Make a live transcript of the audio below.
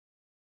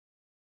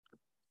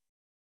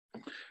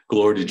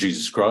Glory to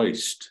Jesus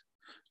Christ,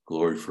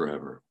 glory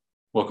forever.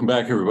 Welcome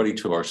back, everybody,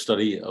 to our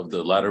study of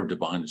the Ladder of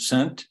Divine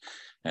Ascent.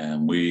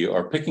 And we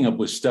are picking up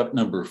with step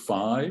number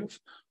 5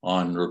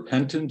 on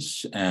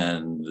repentance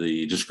and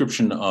the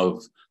description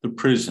of the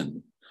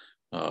prison,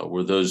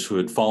 where those who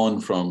had fallen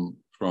from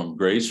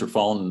grace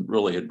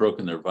or had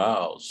broken their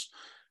vows,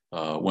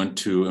 went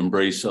to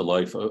embrace a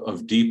life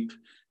of deep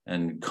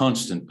and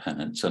constant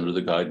penance under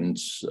the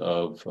guidance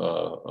of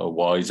a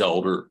wise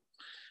elder.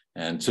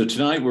 And so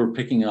tonight we're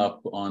picking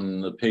up on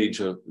the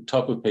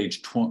top of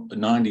page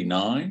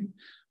 99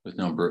 with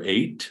number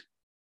 8.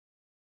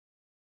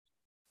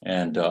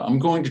 And I'm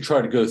going to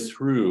try to go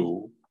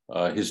through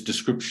his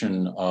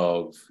description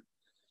of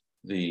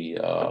the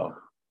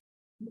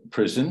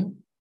prison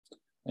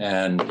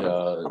and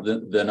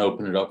then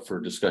open it up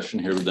for discussion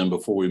here then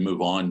before we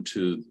move on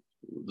to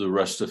the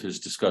rest of his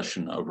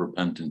discussion of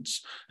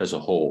repentance as a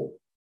whole.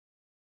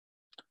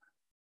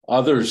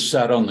 Others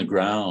sat on the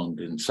ground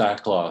in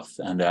sackcloth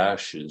and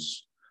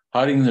ashes,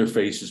 hiding their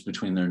faces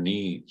between their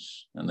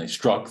knees, and they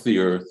struck the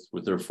earth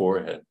with their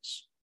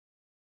foreheads.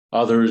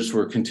 Others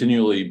were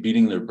continually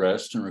beating their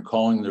breast and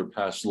recalling their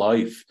past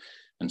life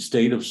and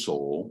state of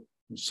soul.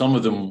 Some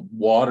of them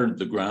watered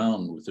the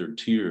ground with their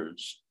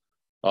tears.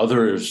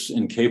 Others,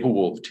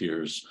 incapable of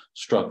tears,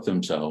 struck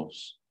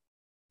themselves.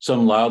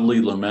 Some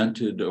loudly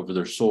lamented over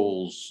their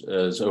souls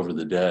as over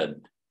the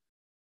dead,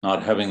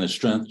 not having the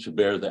strength to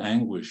bear the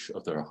anguish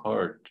of their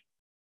heart.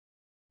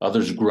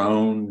 Others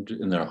groaned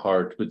in their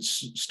heart, but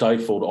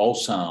stifled all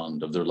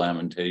sound of their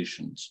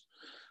lamentations.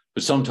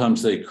 But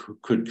sometimes they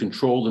could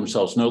control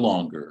themselves no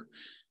longer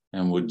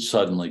and would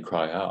suddenly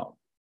cry out.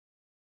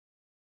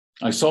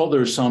 I saw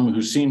there some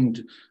who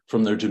seemed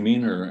from their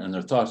demeanor and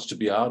their thoughts to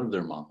be out of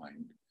their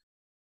mind.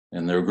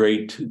 In their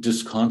great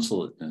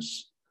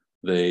disconsolateness,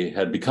 they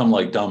had become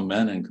like dumb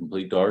men in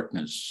complete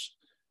darkness,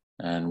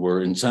 and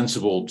were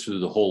insensible to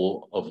the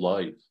whole of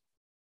life.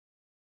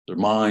 Their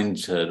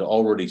minds had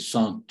already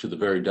sunk to the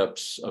very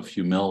depths of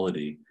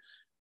humility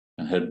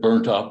and had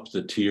burnt up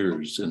the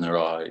tears in their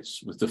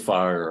eyes with the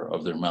fire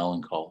of their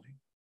melancholy.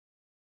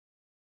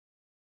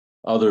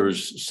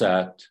 Others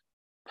sat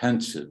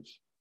pensive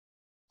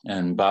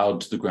and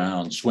bowed to the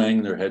ground,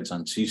 swaying their heads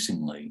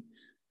unceasingly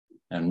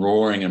and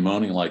roaring and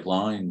moaning like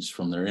lions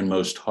from their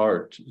inmost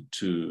heart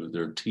to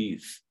their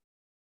teeth.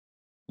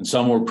 And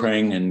some were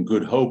praying in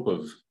good hope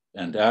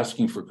and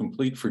asking for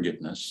complete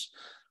forgiveness.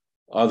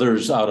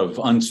 Others, out of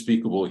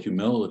unspeakable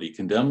humility,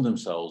 condemned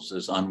themselves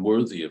as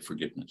unworthy of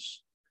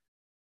forgiveness,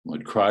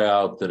 would cry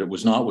out that it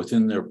was not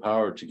within their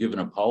power to give an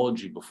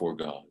apology before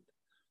God.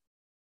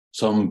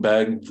 Some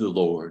begged the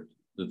Lord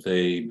that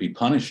they be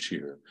punished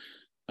here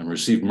and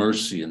receive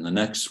mercy in the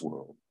next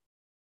world.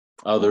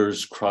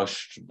 Others,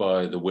 crushed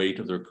by the weight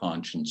of their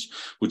conscience,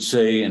 would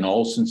say in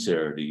all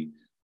sincerity,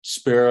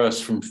 "Spare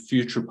us from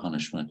future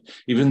punishment,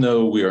 even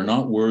though we are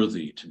not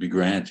worthy to be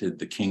granted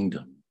the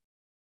kingdom,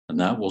 and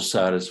that will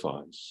satisfy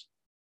us."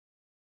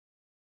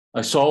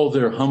 I saw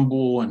their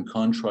humble and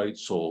contrite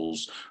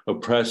souls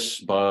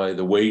oppressed by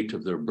the weight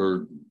of their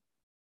burden.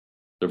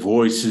 Their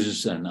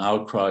voices and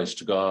outcries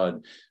to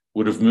God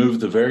would have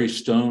moved the very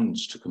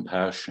stones to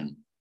compassion.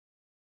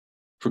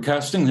 For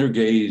casting their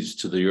gaze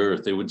to the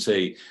earth, they would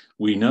say,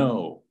 we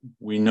know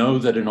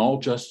that in all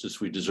justice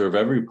we deserve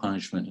every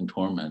punishment and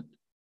torment.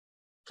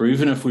 For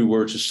even if we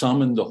were to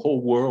summon the whole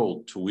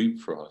world to weep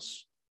for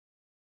us,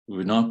 we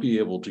would not be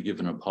able to give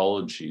an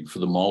apology for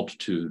the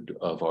multitude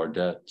of our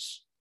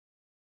debts.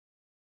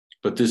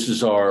 But this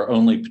is our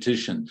only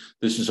petition.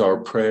 This is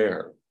our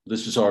prayer.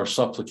 This is our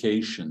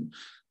supplication,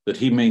 that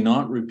he may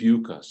not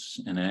rebuke us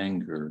in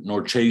anger,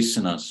 nor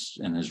chasten us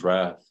in his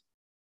wrath.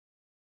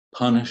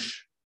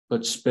 Punish,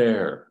 but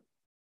spare.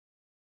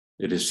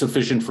 It is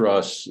sufficient for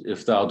us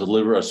if thou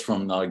deliver us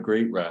from thy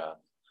great wrath,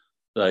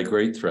 thy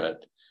great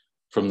threat,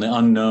 from the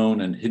unknown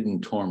and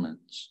hidden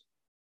torments.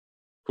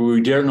 For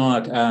we dare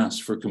not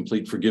ask for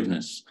complete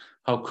forgiveness.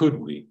 How could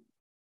we?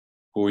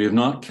 For we have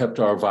not kept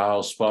our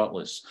vows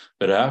spotless,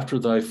 but after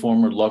thy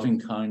former loving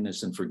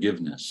kindness and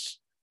forgiveness,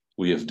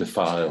 we have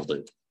defiled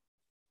it.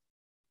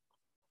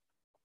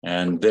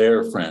 And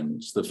there,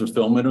 friends, the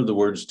fulfillment of the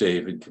words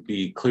David could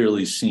be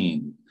clearly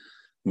seen.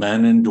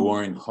 Men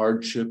enduring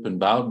hardship and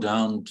bowed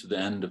down to the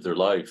end of their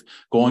life,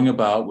 going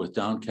about with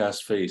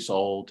downcast face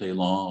all day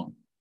long,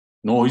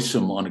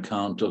 noisome on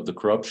account of the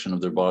corruption of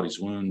their body's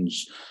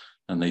wounds,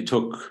 and they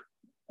took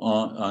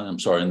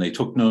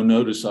no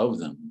notice of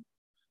them.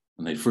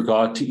 And they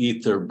forgot to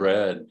eat their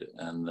bread,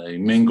 and they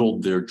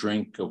mingled their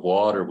drink of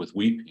water with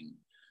weeping.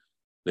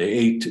 They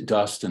ate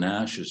dust and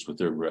ashes with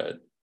their bread,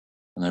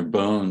 and their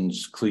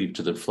bones cleaved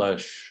to their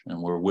flesh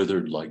and were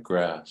withered like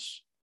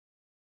grass.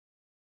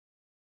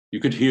 You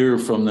could hear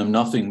from them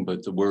nothing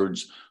but the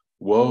words,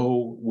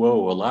 woe,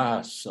 woe,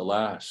 alas,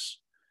 alas.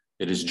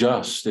 It is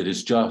just,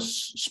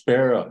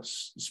 spare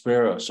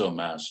us, O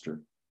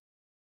Master.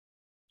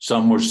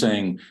 Some were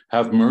saying,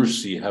 have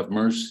mercy, have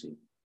mercy.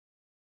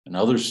 And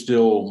others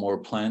still more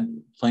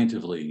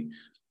plaintively,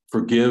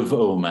 forgive,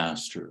 O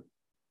Master,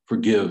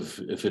 forgive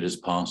if it is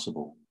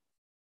possible.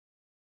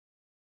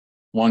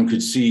 One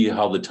could see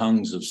how the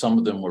tongues of some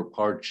of them were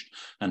parched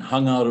and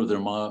hung out of their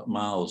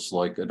mouths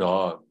like a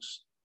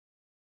dog's.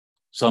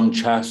 Some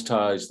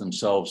chastised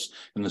themselves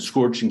in the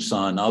scorching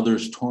sun,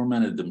 others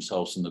tormented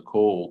themselves in the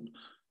cold.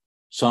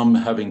 Some,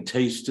 having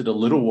tasted a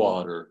little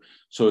water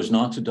so as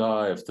not to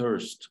die of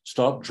thirst,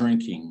 stopped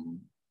drinking.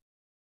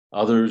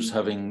 Others,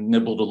 having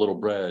nibbled a little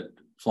bread,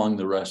 flung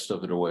the rest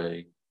of it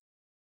away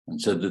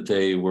and said that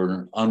they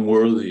were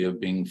unworthy of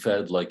being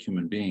fed like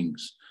human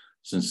beings,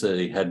 since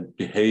they had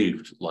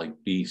behaved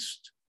like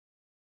beasts.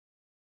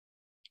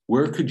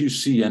 Where could you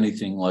see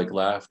anything like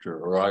laughter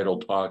or idle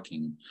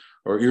talking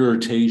or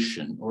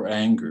irritation or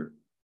anger?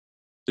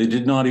 They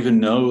did not even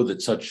know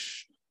that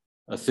such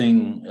a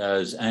thing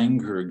as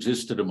anger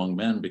existed among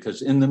men,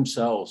 because in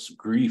themselves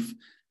grief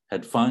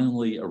had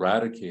finally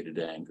eradicated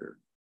anger.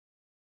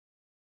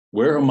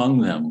 Where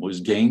among them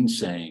was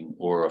gainsaying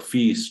or a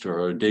feast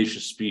or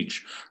audacious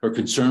speech or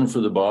concern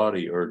for the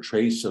body or a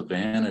trace of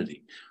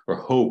vanity or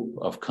hope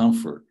of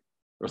comfort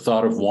or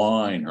thought of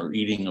wine or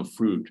eating of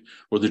fruit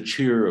or the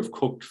cheer of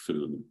cooked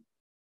food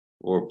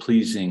or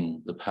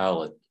pleasing the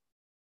palate?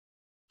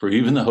 For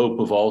even the hope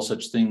of all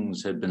such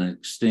things had been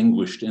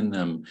extinguished in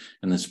them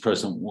in this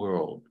present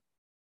world.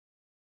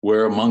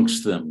 Where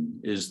amongst them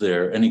is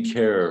there any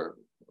care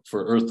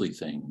for earthly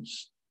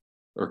things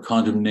or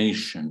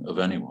condemnation of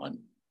anyone?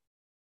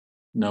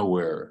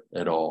 Nowhere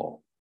at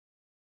all.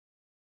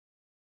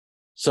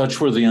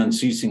 Such were the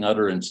unceasing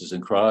utterances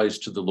and cries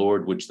to the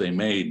Lord which they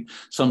made,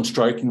 some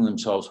striking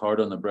themselves hard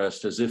on the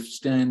breast, as if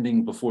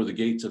standing before the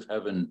gates of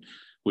heaven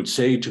would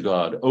say to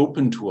God,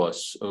 "Open to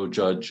us, O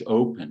Judge,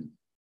 open.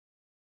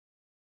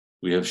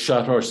 We have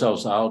shut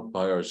ourselves out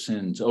by our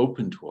sins,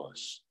 open to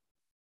us."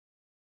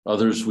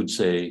 Others would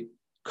say,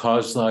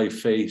 "Cause thy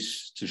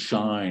face to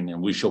shine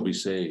and we shall be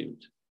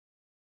saved."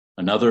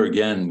 Another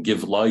again,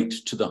 "Give light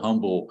to the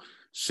humble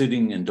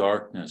sitting in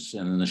darkness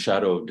and in the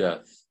shadow of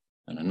death."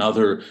 And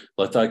another,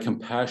 "Let thy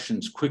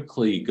compassions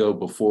quickly go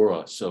before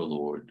us, O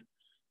Lord.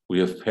 We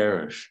have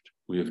perished,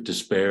 we have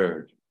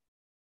despaired,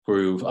 for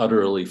we've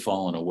utterly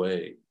fallen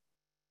away."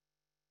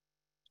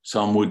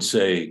 Some would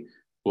say,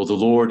 "Will the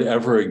Lord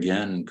ever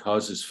again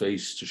cause his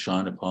face to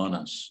shine upon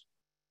us?"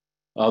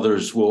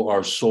 Others, "Will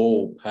our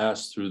soul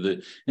pass through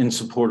the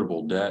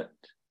insupportable debt?"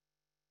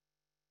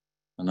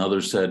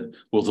 Another said,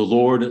 "Will the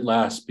Lord at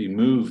last be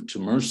moved to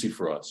mercy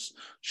for us?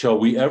 Shall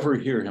we ever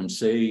hear him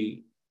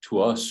say to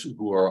us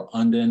who are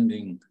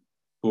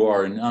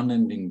in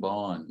unending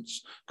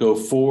bonds, go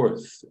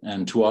forth,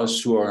 and to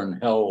us who are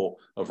in hell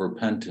of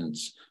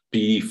repentance, be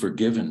ye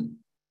forgiven?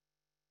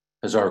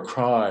 Has our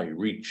cry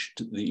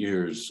reached the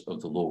ears of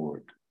the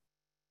Lord?"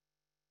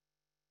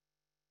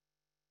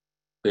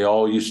 They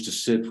all used to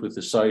sit with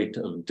the sight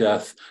of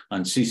death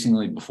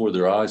unceasingly before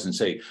their eyes and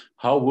say,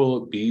 "How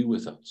will it be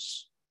with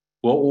us?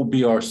 What will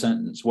be our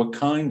sentence? What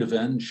kind of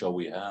end shall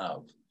we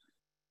have?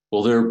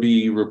 Will there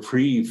be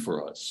reprieve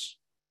for us?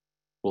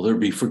 Will there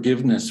be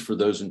forgiveness for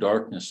those in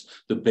darkness,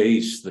 the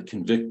base, the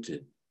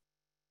convicted?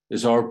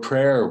 Is our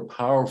prayer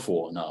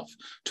powerful enough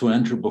to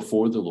enter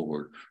before the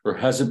Lord, or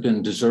has it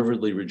been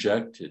deservedly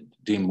rejected,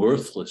 deemed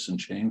worthless and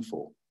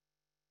shameful?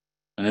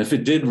 And if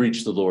it did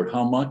reach the Lord,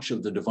 how much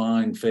of the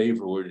divine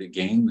favor would it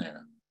gain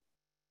there?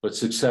 What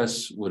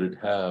success would it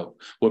have?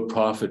 What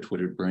profit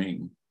would it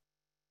bring?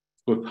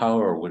 What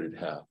power would it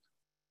have?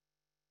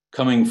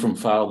 Coming from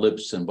foul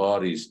lips and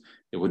bodies,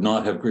 it would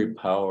not have great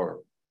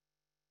power.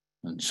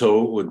 And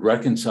so it would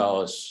reconcile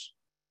us.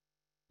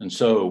 And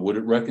so would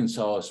it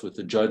reconcile us with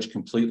the Judge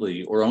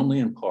completely, or only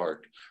in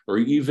part, or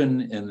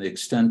even in the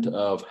extent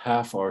of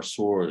half our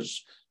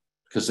sores,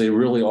 because they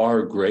really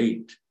are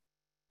great,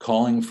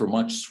 calling for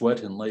much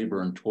sweat and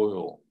labor and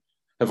toil?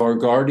 Have our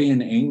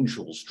guardian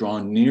angels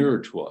drawn nearer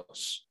to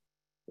us,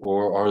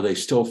 or are they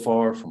still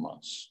far from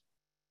us?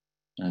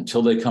 And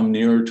until they come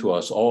nearer to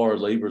us, all our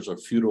labors are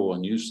futile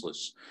and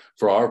useless,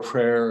 for our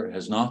prayer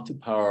has not the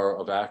power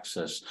of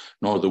access,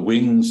 nor the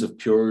wings of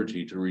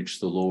purity to reach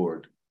the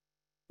Lord,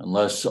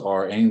 unless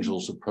our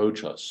angels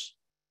approach us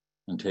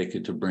and take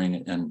it to bring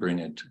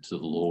it to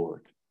the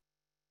Lord.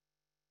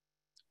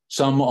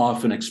 Some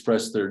often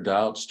expressed their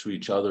doubts to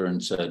each other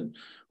and said,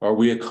 "Are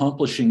we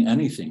accomplishing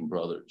anything,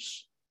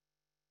 brothers?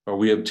 Are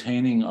we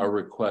obtaining our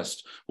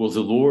request? Will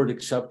the Lord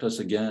accept us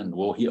again?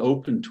 Will he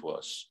open to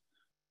us?"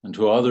 And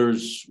to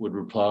others would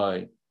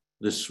reply,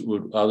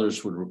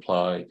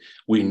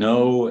 "We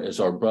know, as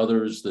our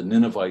brothers, the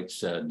Ninevites,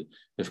 said,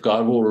 if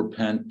God will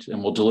repent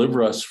and will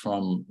deliver us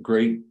from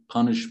great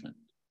punishment.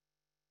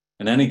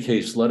 In any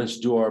case, let us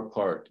do our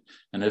part.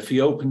 And if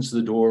he opens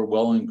the door,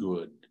 well and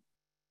good.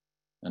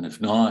 And if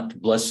not,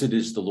 blessed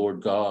is the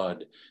Lord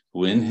God,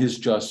 who in his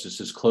justice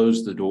has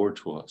closed the door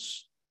to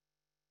us.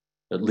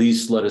 At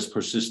least let us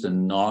persist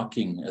in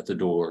knocking at the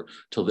door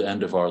till the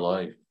end of our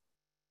life.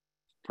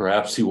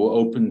 Perhaps he will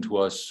open to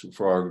us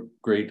for our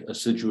great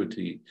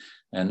assiduity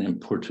and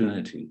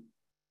importunity."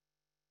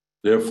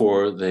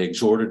 Therefore, they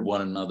exhorted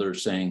one another,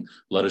 saying,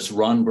 "Let us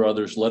run,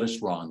 brothers, let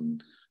us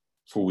run,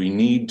 for we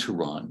need to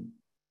run,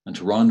 and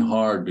to run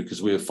hard,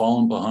 because we have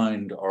fallen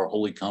behind our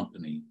holy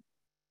company.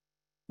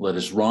 Let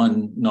us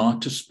run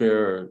not to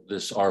spare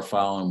this our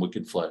foul and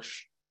wicked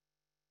flesh,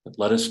 but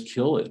let us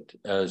kill it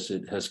as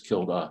it has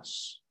killed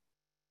us.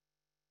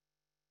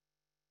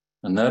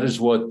 And that is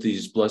what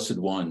these blessed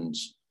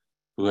ones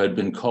who had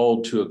been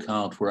called to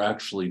account were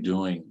actually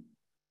doing.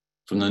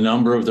 From the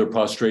number of their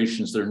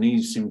prostrations, their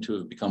knees seemed to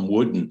have become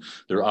wooden,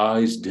 their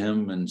eyes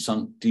dim and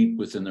sunk deep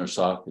within their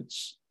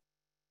sockets.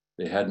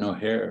 They had no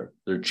hair.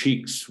 Their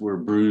cheeks were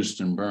bruised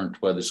and burnt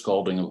by the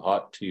scalding of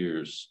hot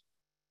tears.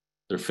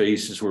 Their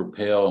faces were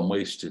pale and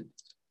wasted.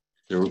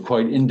 They were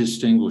quite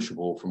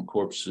indistinguishable from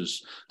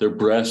corpses. Their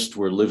breasts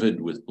were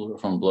livid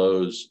from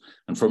blows,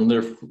 and from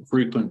their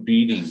frequent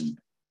beating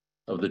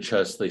of the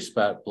chest, they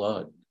spat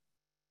blood.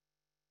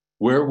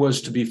 Where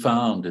was to be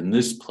found in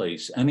this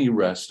place any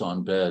rest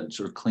on beds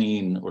or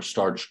clean or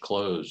starched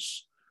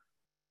clothes?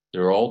 They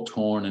were all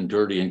torn and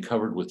dirty and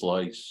covered with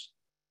lice.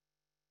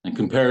 In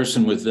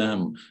comparison with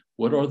them,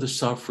 what are the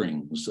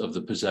sufferings of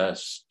the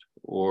possessed,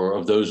 or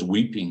of those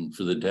weeping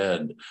for the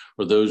dead,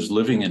 or those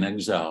living in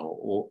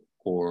exile,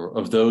 or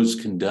of those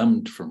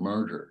condemned for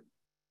murder?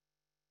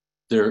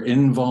 Their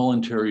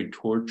involuntary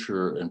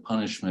torture and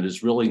punishment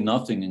is really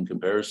nothing in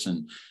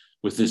comparison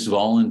with this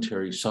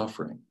voluntary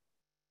suffering.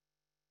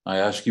 I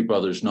ask you,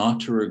 brothers, not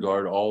to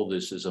regard all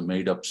this as a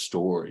made-up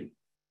story.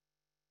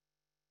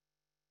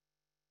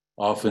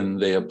 Often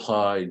they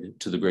applied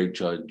to the great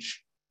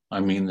judge, I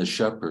mean the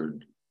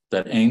shepherd,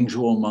 that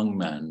angel among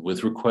men,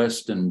 with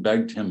request, and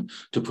begged him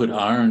to put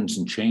irons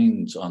and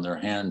chains on their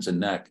hands and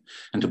neck,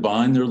 and to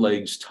bind their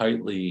legs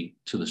tightly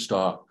to the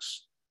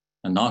stocks,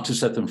 and not to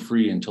set them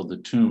free until the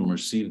tomb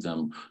received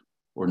them,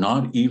 or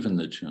not even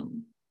the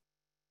tomb.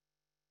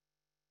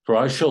 For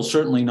I shall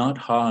certainly not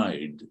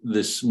hide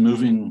this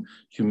moving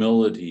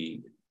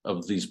humility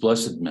of these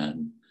blessed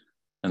men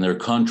and their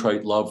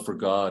contrite love for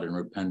God and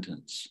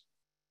repentance.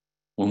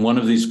 When one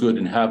of these good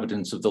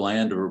inhabitants of the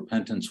land of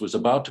repentance was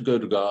about to go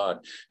to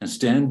God and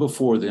stand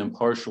before the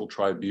impartial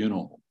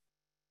tribunal,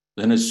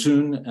 then as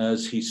soon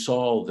as he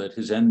saw that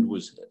his end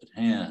was at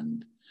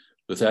hand,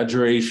 with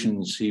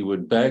adjurations he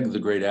would beg the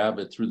great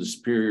abbot through the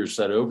superior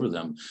set over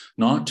them,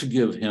 not to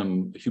give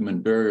him human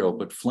burial,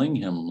 but fling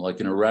him like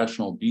an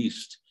irrational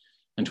beast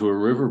into a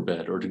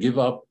riverbed, or to give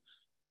up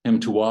him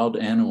to wild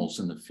animals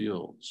in the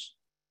fields.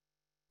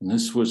 And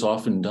this was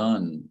often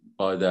done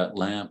by that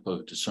lamp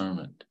of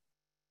discernment,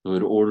 who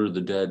had ordered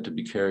the dead to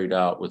be carried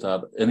out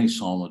without any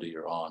psalmody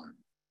or honor.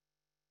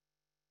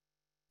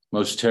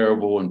 Most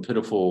terrible and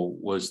pitiful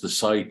was the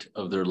sight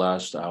of their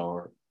last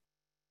hour.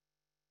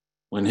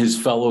 When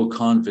his fellow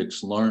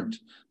convicts learnt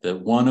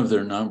that one of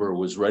their number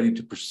was ready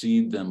to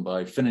precede them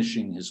by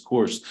finishing his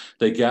course,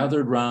 they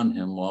gathered round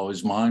him while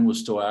his mind was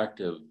still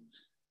active,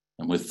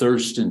 and with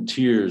thirst and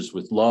tears,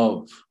 with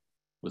love,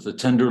 with a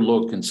tender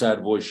look and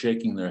sad voice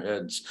shaking their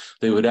heads,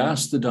 they would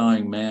ask the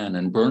dying man,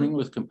 and burning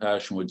with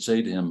compassion would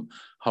say to him,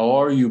 "How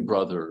are you,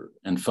 brother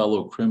and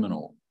fellow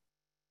criminal?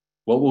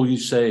 What will you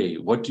say?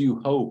 What do you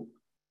hope?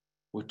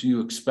 What do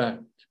you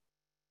expect?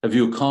 Have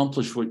you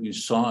accomplished what you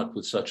sought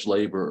with such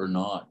labor or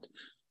not?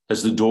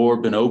 Has the door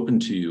been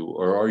opened to you,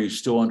 or are you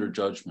still under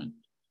judgment?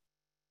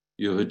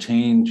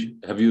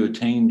 Have you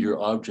attained your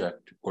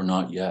object or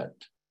not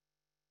yet?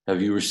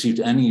 Have you received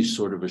any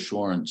sort of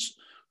assurance,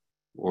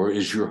 or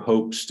is your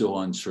hope still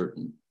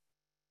uncertain?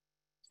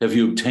 Have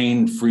you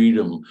obtained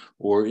freedom,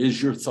 or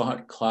is your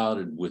thought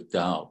clouded with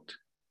doubt?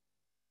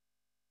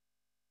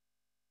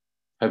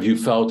 Have you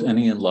felt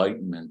any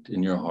enlightenment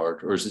in your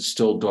heart, or is it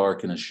still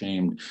dark and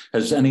ashamed?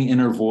 Has any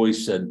inner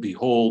voice said,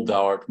 'Behold,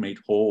 thou art made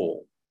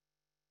whole,'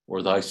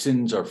 or 'Thy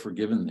sins are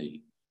forgiven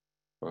thee,'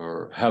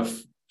 or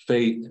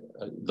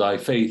thy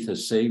faith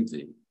has saved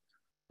thee?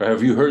 Or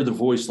have you heard the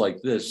voice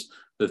like this,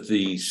 that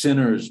the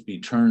sinners be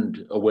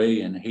turned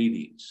away in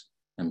Hades,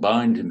 and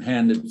bind him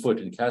hand and foot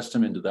and cast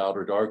him into the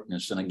outer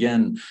darkness, and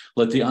again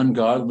let the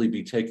ungodly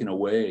be taken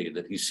away,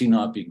 that he see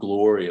not the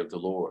glory of the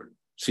Lord?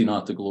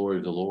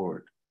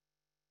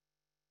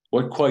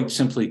 What quite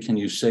simply can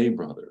you say,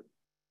 brother?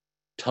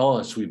 Tell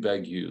us, we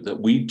beg you,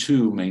 that we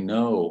too may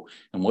know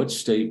in what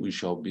state we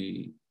shall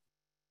be.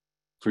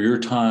 For your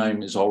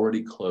time is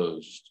already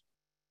closed,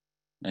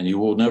 and you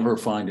will never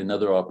find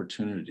another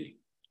opportunity.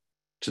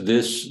 To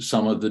this,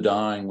 some of the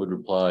dying would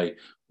reply,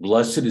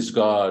 "Blessed is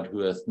God who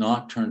hath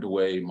not turned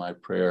away my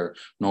prayer,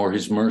 nor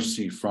his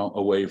mercy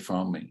away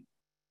from me."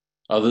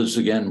 Others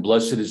again,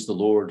 "Blessed is the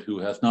Lord who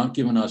hath not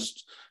given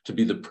us to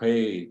be the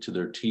prey to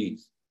their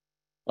teeth."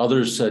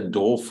 Others said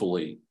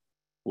dolefully,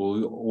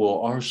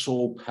 will our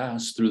soul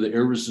pass through the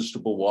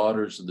irresistible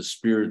waters of the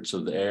spirits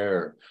of the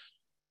air,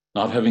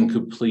 not having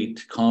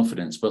complete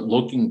confidence, but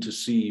looking to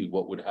see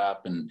what would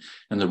happen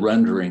in the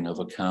rendering of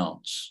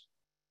accounts?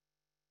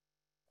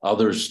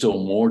 Others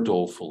still more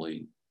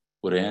dolefully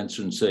would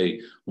answer and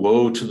say,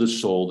 "Woe to the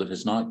soul that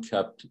has not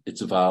kept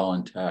its vow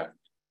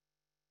intact.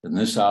 In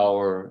this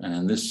hour and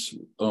in this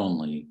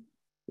only,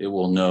 it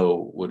will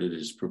know what it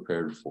is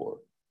prepared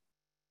for."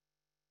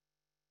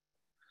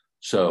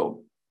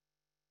 So,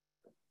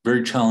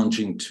 very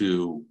challenging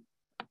to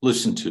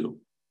listen to.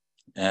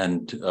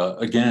 And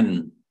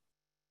again,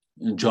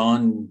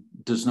 John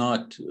does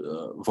not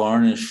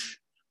varnish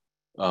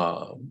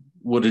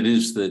what it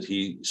is that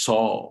he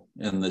saw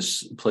in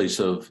this place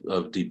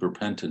of deep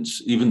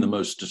repentance, even the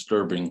most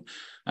disturbing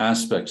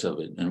aspects of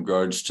it in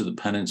regards to the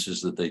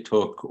penances that they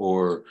took,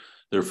 or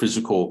their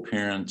physical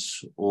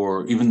appearance,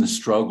 or even the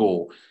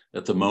struggle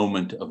at the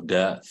moment of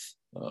death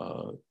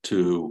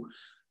to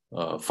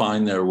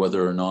find there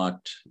whether or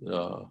not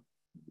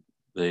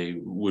they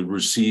would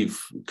receive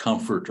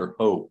comfort or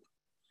hope.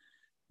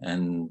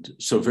 And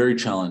so very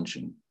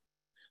challenging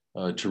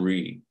to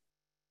read.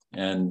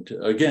 And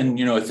again,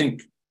 I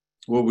think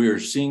what we are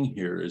seeing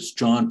here is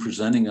John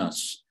presenting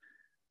us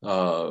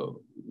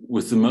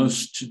with the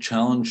most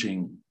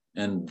challenging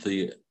and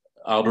the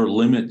outer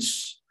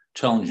limits,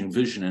 challenging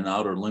vision and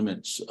outer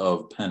limits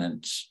of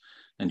penance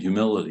and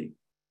humility.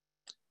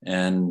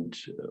 And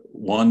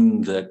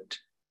one that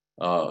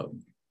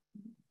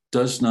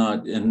does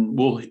not, and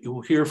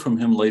we'll hear from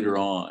him later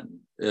on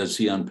as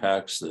he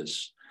unpacks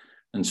this.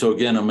 And so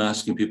again, I'm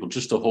asking people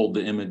just to hold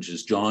the image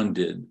as John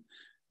did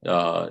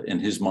in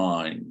his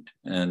mind,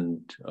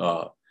 and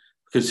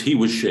because he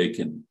was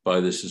shaken by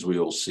this, as we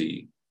all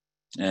see,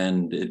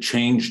 and it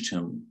changed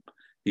him.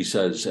 He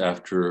says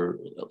after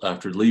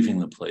leaving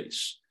the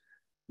place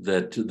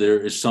that there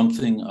is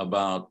something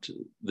about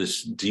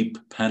this deep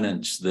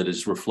penance that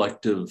is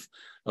reflective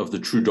of the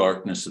true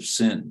darkness of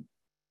sin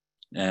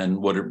and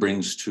what it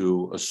brings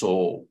to a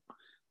soul,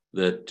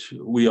 that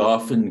we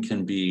often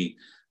can be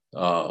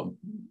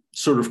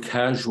sort of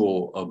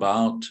casual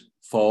about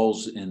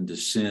falls into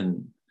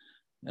sin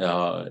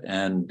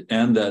and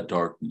that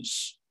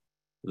darkness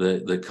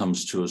that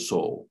comes to a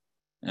soul,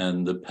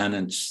 and the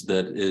penance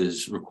that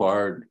is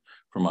required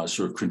from us,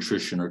 or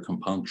contrition or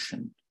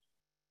compunction.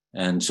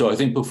 And so I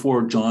think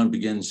before John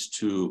begins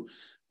to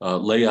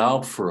lay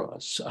out for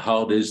us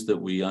how it is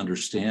that we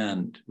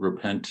understand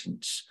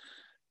repentance,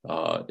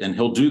 and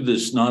he'll do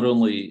this not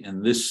only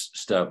in this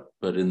step,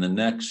 but in the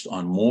next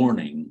on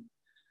mourning,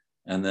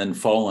 and then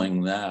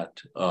following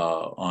that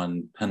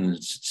on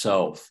penance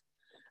itself,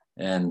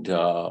 and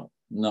on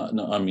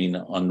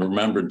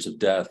remembrance of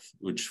death,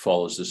 which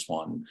follows this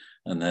one,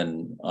 and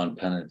then on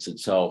penance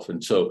itself.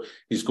 And so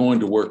he's going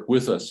to work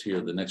with us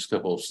here the next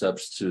couple of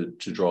steps to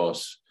draw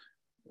us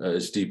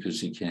as deep as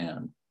he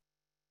can.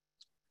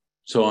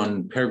 So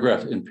in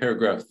paragraph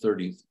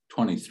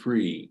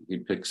 23, he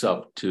picks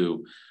up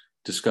to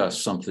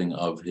discuss something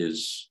of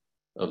this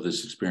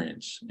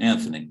experience.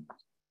 Anthony.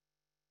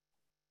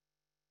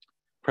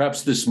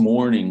 Perhaps this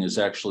mourning is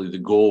actually the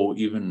goal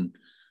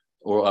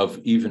of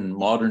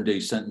modern day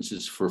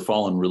sentences for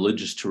fallen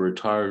religious to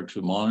retire to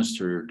a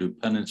monastery or do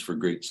penance for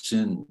great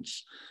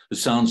sins. It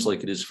sounds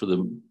like it is for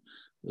the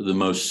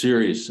most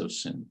serious of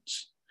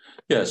sins.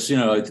 Yes,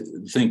 I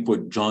think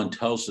what John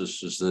tells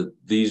us is that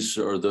these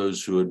are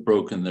those who had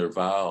broken their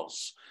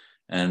vows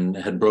and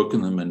had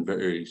broken them in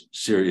very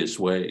serious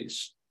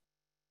ways.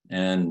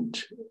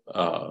 And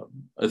I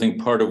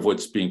think part of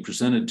what's being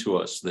presented to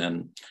us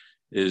then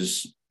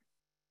is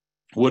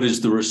what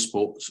is the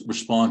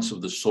response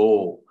of the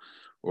soul,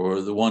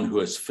 or the one who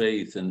has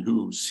faith and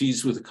who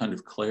sees with a kind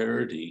of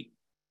clarity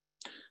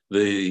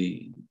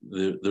the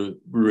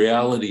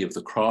reality of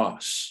the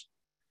cross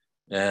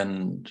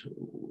and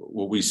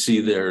what we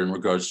see there in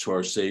regards to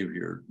our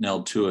Savior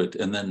nailed to it,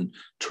 and then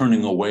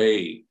turning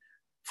away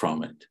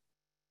from it.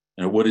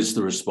 And what is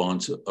the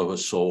response of a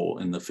soul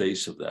in the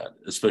face of that,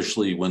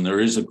 especially when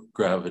there is a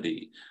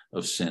gravity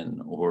of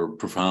sin or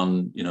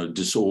profound,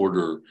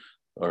 disorder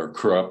or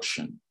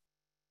corruption.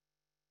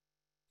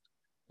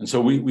 And so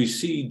we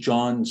see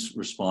John's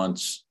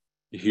response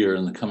here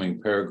in the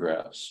coming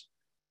paragraphs.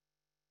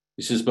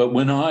 He says, "But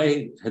when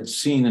I had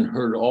seen and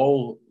heard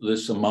all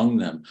this among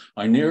them,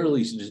 I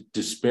nearly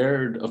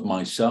despaired of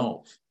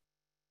myself,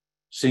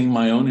 seeing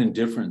my own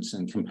indifference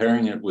and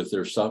comparing it with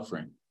their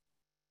suffering.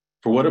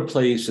 For what a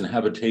place and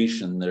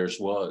habitation theirs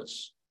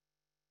was.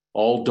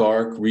 All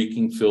dark,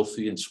 reeking,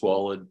 filthy, and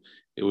squalid,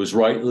 it was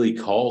rightly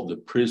called the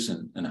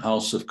prison and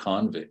house of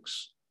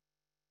convicts.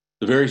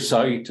 The very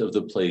sight of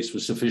the place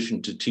was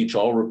sufficient to teach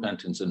all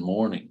repentance and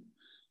mourning.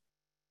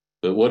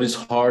 But what is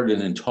hard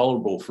and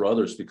intolerable for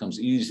others becomes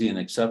easy and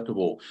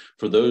acceptable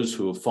for those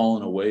who have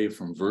fallen away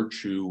from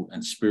virtue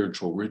and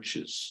spiritual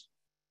riches.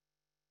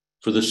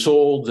 For the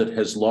soul that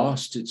has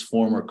lost its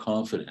former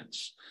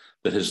confidence,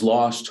 that has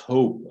lost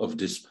hope of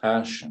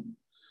dispassion,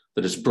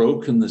 that has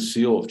broken the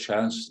seal of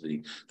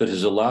chastity, that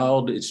has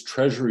allowed its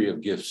treasury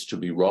of gifts to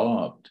be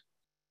robbed,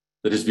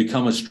 that has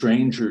become a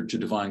stranger to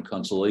divine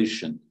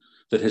consolation,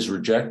 that has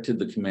rejected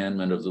the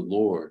commandment of the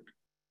Lord,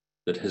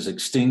 that has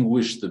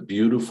extinguished the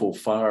beautiful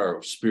fire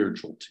of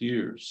spiritual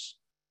tears,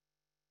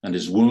 and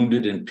is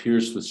wounded and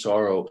pierced with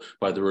sorrow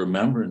by the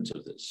remembrance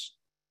of this,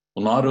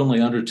 will not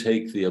only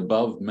undertake the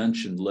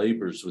above-mentioned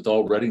labors with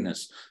all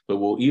readiness, but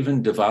will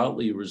even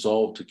devoutly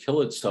resolve to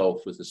kill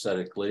itself with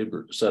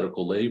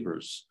ascetical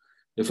labors,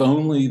 if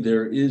only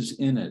there is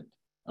in it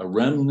a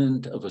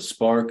remnant of a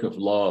spark of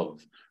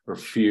love or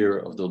fear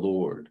of the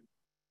Lord.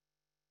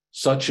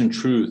 Such in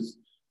truth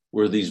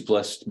were these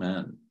blessed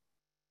men.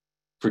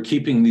 For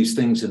keeping these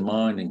things in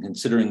mind and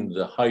considering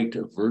the height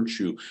of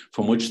virtue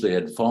from which they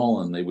had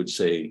fallen, they would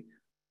say,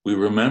 we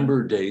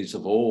remember days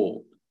of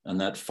old and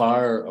that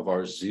fire of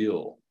our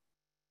zeal.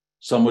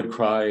 Some would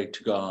cry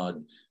to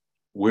God,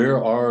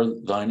 where are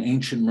thine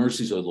ancient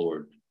mercies, O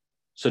Lord,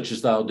 such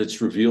as thou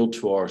didst reveal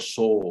to our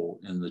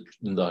soul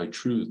in thy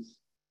truth?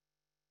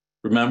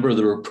 Remember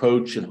the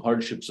reproach and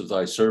hardships of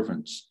thy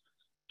servants.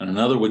 And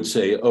another would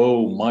say,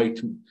 Oh,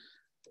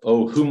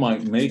 who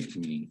might make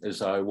me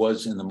as I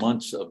was in the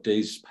months of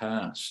days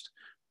past,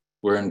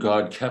 wherein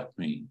God kept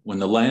me, when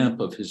the lamp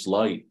of his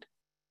light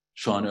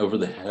shone over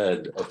the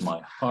head of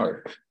my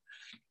heart.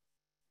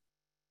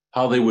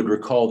 How they would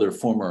recall their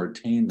former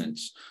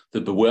attainments,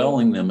 the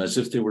bewailing them as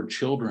if they were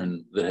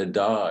children that had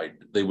died.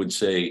 They would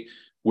say,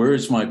 where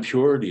is my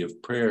purity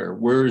of prayer?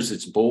 Where is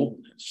its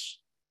boldness?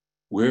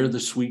 Where are the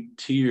sweet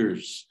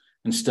tears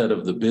instead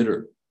of the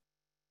bitter?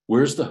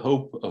 Where's the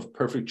hope of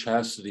perfect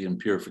chastity and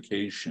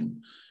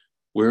purification?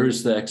 Where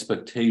is the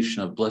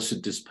expectation of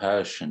blessed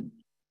dispassion?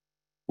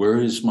 Where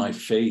is my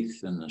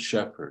faith in the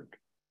shepherd?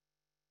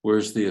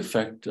 Where's the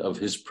effect of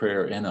his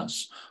prayer in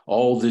us?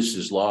 All this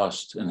is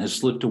lost and has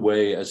slipped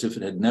away as if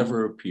it had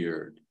never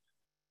appeared,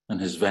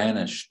 and has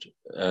vanished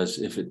as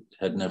if it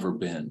had never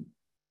been.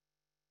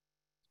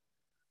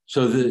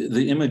 So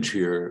the image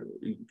here,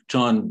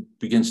 John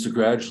begins to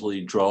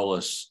gradually draw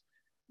us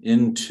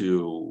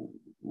into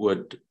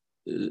what,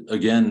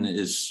 again,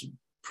 is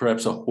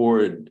perhaps a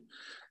horrid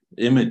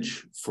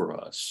image for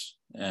us.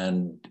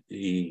 And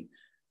he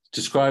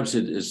describes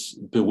it as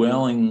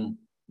bewailing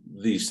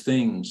these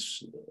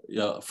things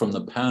from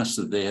the past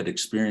that they had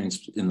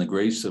experienced in the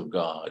grace of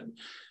God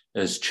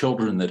as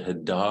children that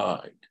had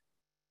died.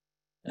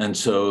 And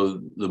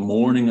so the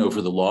mourning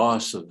over the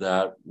loss of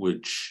that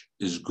which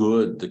is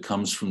good that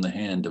comes from the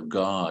hand of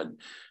God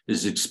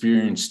is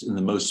experienced in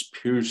the most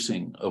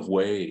piercing of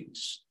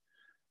ways.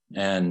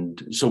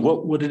 And so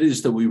what it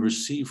is that we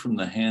receive from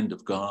the hand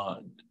of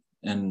God,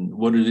 and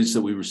what it is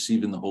that we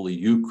receive in the Holy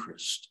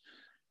Eucharist,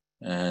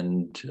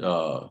 and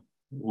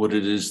what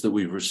it is that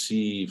we've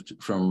received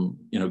from,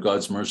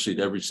 God's mercy at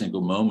every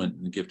single moment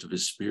in the gift of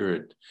his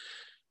Spirit.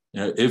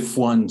 If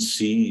one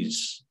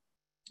sees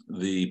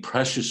the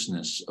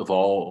preciousness of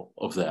all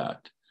of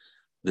that,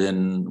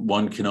 then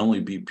one can only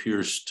be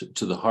pierced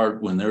to the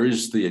heart when there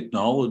is the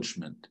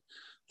acknowledgement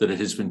that it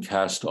has been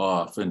cast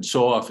off, and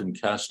so often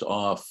cast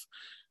off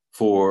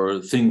for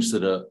things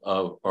that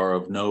are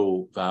of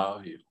no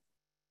value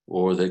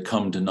or that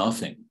come to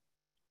nothing.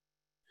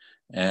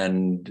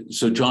 And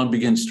so John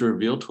begins to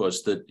reveal to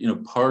us that,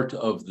 part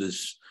of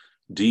this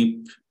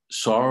deep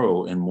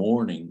sorrow and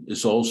mourning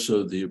is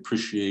also the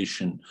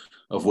appreciation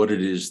of what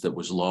it is that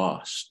was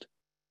lost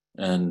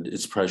and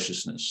its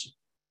preciousness,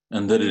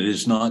 and that it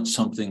is not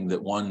something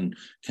that one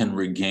can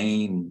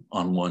regain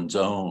on one's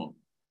own.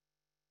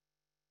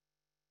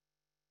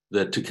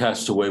 That to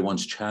cast away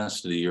one's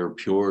chastity or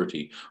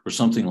purity or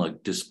something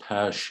like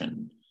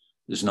dispassion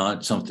is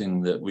not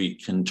something that we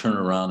can turn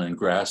around and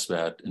grasp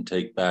at and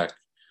take back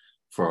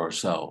for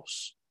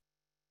ourselves.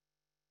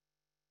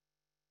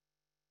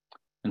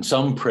 And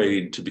some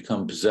prayed to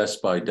become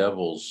possessed by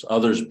devils.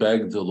 Others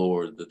begged the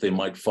Lord that they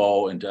might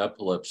fall into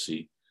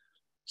epilepsy.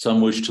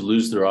 Some wished to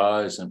lose their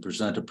eyes and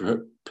present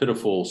a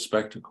pitiful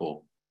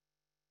spectacle.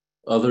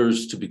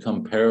 Others to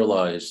become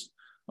paralyzed,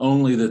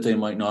 only that they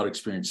might not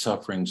experience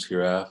sufferings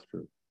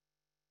hereafter.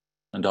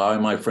 And I,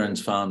 my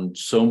friends, found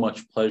so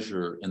much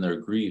pleasure in their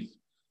grief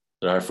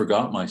that I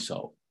forgot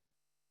myself,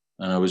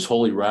 and I was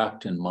wholly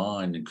wrapped in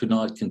mind and could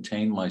not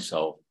contain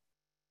myself.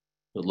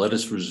 But let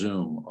us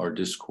resume our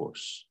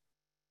discourse.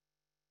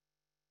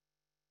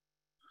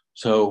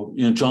 So,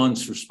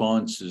 John's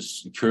response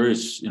is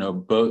curious,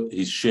 both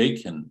he's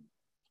shaken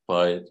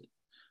by it,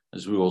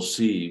 as we will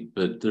see,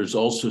 but there's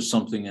also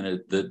something in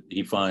it that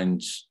he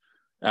finds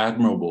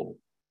admirable,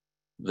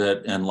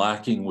 and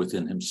lacking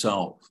within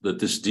himself, that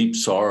this deep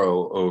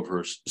sorrow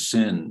over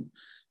sin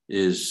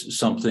is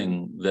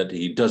something that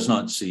he does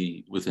not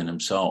see within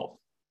himself.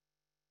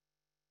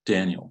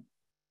 Daniel.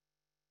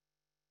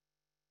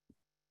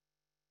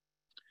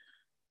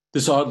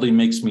 This oddly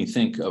makes me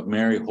think of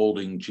Mary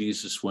holding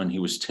Jesus when he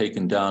was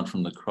taken down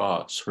from the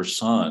cross, her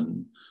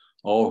son,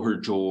 all her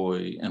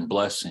joy and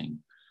blessing,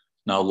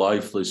 now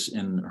lifeless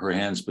in her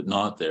hands, but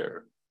not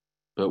there,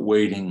 but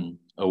awaiting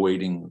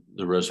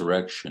the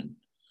resurrection.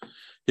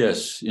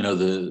 Yes,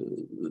 the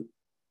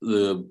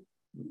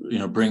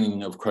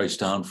bringing of Christ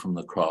down from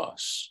the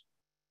cross,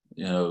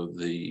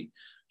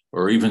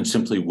 or even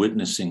simply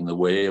witnessing the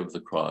way of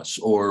the cross,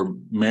 or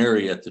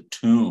Mary at the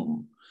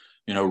tomb,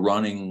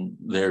 running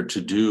there to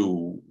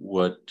do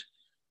what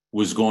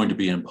was going to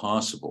be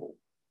impossible,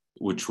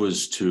 which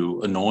was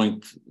to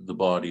anoint the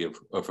body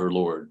of her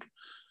Lord,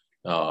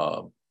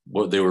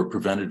 what they were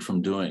prevented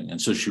from doing.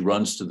 And so she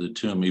runs to the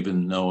tomb,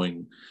 even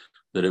knowing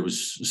that it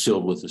was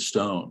sealed with a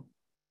stone.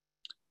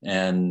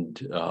 And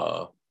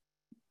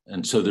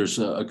so there's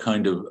a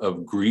kind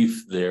of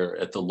grief there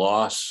at the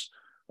loss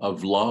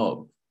of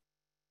love,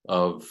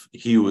 of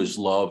he who is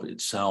love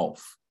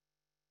itself.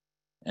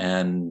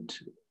 And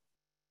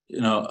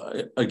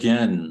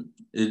again,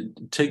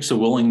 it takes a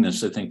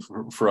willingness, I think,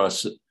 for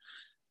us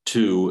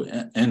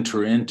to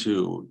enter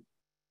into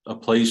a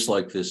place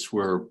like this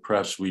where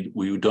perhaps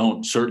we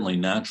don't certainly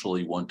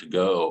naturally want to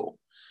go,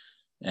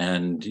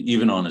 and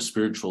even on a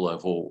spiritual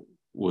level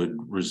would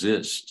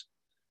resist.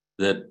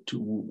 That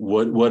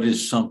what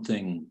is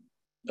something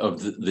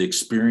of the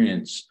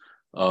experience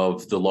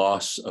of the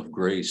loss of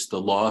grace,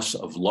 the loss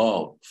of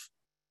love.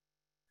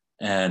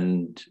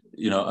 And,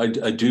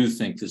 I do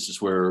think this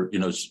is where,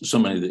 so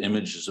many of the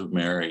images of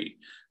Mary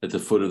at the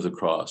foot of the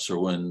cross, or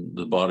when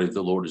the body of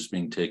the Lord is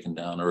being taken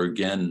down, or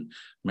again,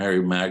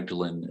 Mary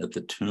Magdalene at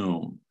the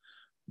tomb,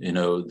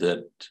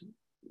 that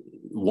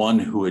one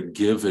who had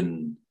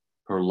given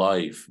her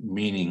life,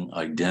 meaning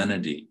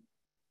identity,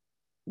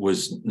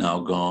 was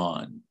now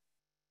gone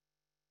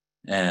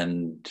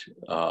and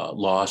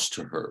lost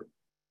to her.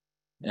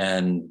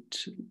 And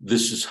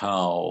this is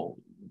how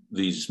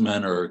these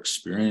men are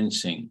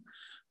experiencing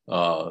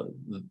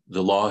the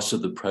loss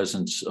of the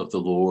presence of the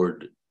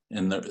Lord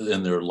in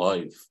their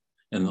life,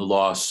 and the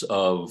loss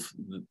of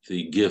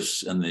the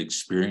gifts and the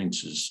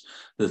experiences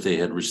that they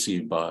had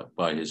received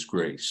by his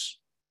grace.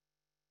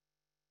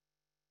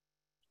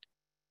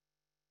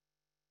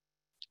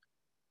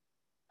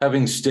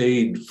 Having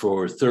stayed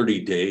for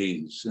 30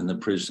 days in the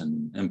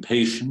prison,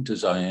 impatient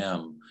as I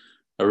am,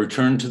 I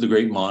returned to the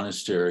great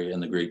monastery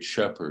and the great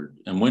shepherd.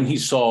 And when he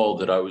saw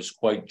that I was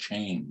quite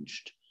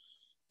changed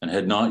and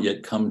had not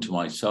yet come to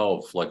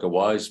myself, like a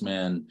wise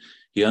man,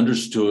 he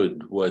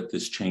understood what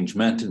this change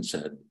meant and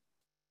said,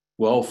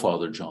 "Well,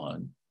 Father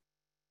John,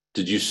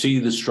 did you see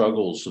the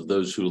struggles of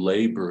those who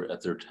labor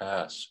at their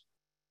task?"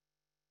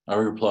 I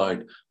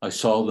replied, "I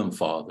saw them,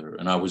 Father,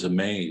 and I was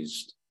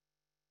amazed.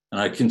 And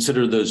I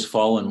consider those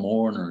fallen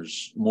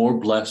mourners more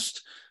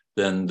blessed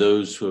than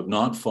those who have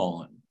not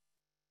fallen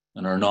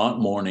and are not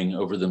mourning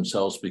over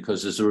themselves,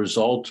 because as a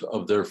result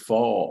of their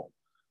fall,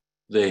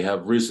 they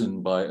have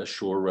risen by a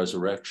sure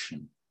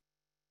resurrection."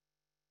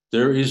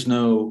 There is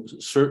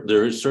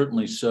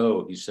certainly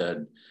so, he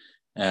said,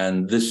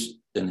 and this,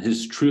 in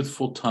his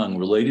truthful tongue,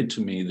 related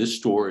to me this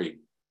story.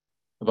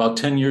 About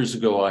 10 years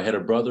ago, I had a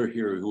brother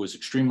here who was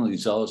extremely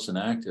zealous and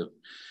active.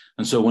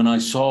 And so when I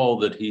saw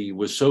that he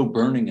was so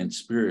burning in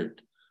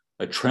spirit,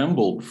 I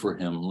trembled for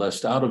him,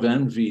 lest out of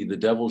envy the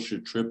devil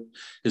should trip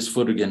his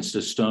foot against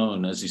a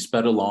stone as he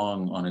sped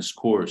along on his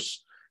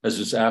course, as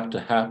is apt to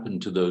happen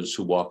to those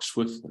who walk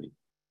swiftly.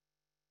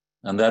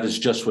 And that is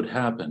just what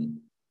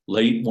happened.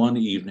 Late one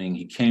evening,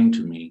 he came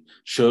to me,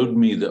 showed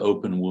me the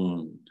open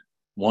wound,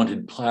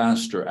 wanted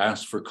plaster,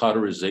 asked for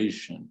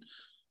cauterization,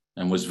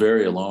 and was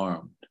very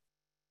alarmed.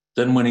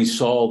 Then when he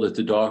saw that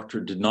the doctor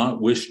did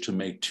not wish to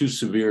make too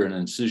severe an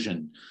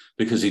incision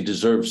because he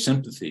deserved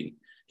sympathy,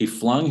 he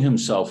flung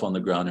himself on the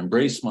ground,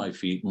 embraced my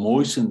feet,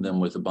 moistened them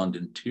with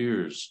abundant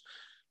tears,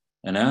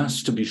 and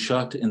asked to be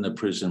shut in the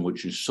prison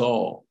which you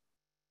saw.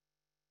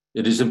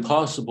 "It is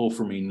impossible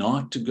for me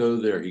not to go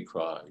there," he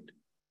cried.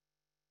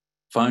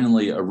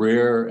 Finally, a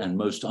rare and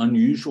most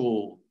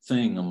unusual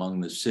thing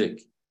among the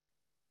sick,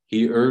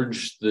 he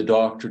urged the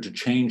doctor to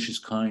change his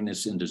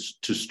kindness into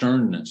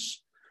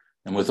sternness.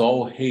 And with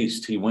all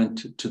haste, he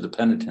went to the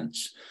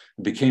penitents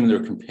and became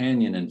their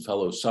companion and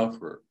fellow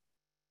sufferer.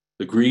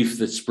 The grief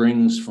that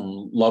springs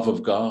from love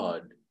of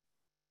God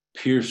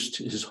pierced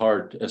his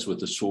heart as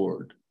with a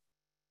sword.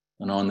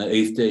 And on the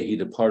 8th day, he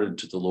departed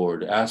to the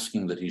Lord,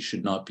 asking that he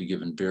should not be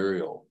given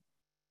burial.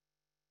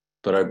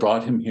 But I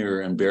brought him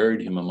here and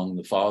buried him among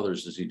the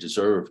fathers as he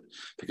deserved,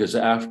 because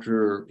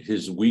after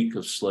his week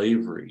of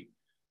slavery,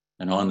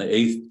 and on the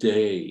 8th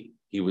day,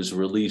 he was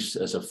released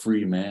as a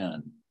free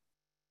man.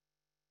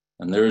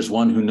 And there is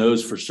one who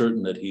knows for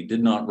certain that he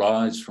did not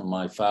rise from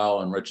my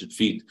foul and wretched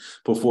feet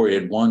before he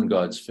had won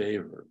God's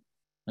favor.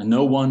 And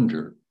no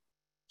wonder,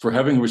 for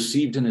having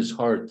received in his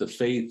heart the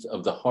faith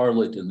of the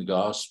harlot in the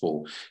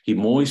gospel, he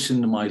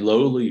moistened my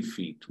lowly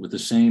feet with the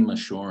same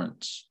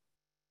assurance.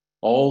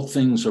 "All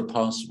things are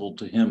possible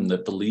to him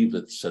that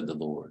believeth," said the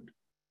Lord.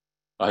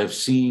 I have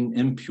seen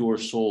impure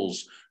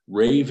souls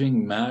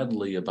raving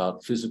madly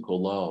about physical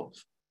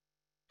love,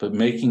 but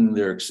making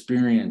their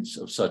experience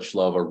of such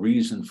love a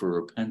reason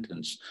for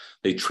repentance,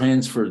 they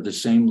transferred the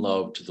same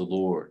love to the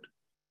Lord.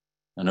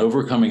 And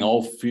overcoming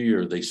all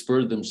fear, they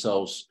spurred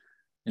themselves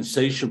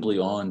insatiably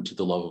on to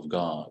the love of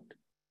God.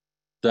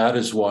 That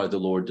is why the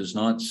Lord does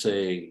not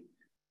say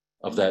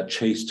of that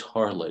chaste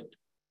harlot,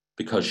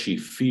 because she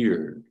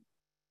feared,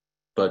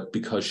 but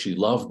because she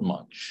loved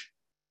much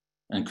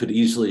and could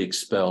easily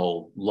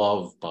expel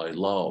love by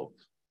love.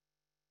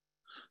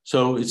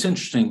 So it's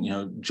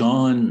interesting,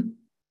 John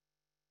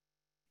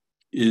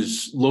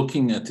is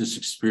looking at this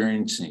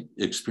experience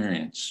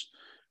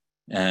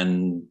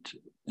and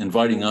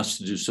inviting us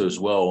to do so as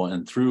well.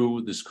 And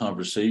through this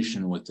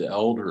conversation with the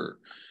elder,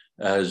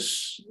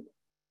 as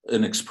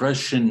an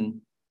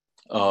expression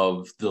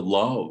of the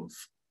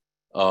love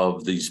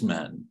of these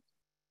men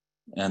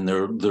and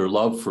their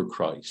love for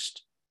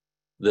Christ,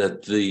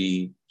 that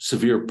the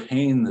severe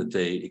pain that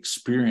they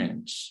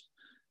experience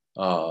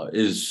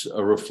is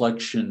a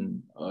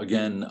reflection,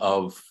 again,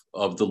 of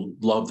the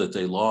love that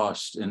they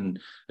lost. And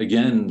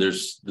again,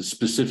 there's the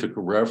specific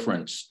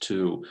reference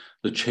to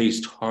the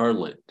chaste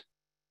harlot,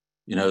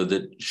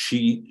 that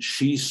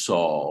she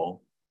saw,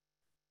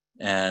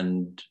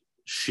 and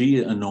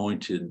she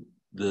anointed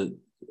the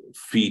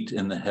feet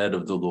and the head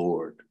of the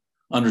Lord,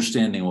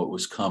 understanding what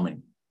was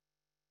coming.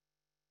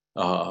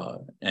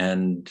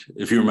 And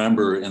if you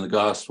remember in the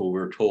gospel,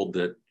 we're told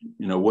that,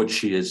 what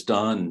she has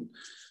done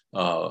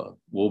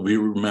will be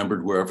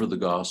remembered wherever the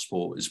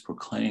gospel is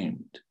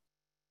proclaimed,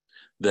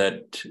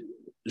 that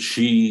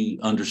she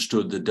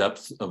understood the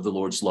depth of the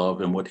Lord's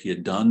love and what he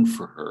had done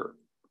for her.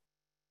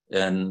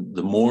 And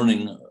the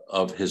mourning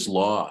of his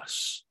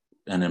loss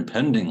and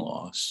impending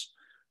loss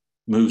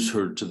moves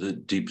her to the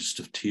deepest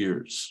of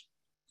tears.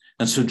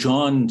 And so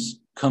John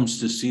comes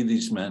to see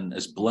these men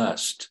as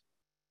blessed,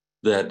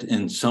 that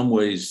in some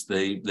ways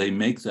they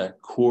make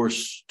that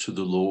course to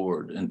the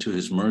Lord and to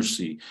his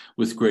mercy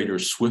with greater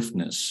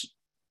swiftness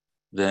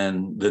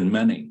than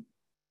many,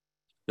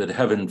 that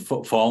having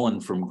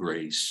fallen from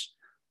grace,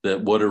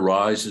 that what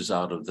arises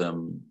out of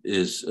them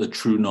is a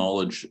true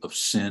knowledge of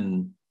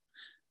sin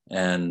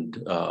and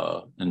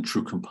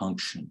true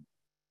compunction.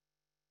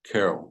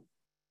 Carol.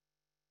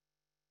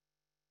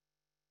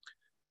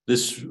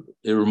 It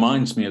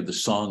reminds me of the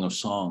Song of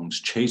Songs,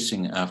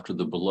 chasing after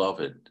the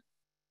beloved.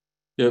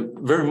 Yeah,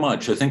 very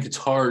much. I think it's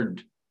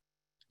hard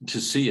to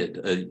see it,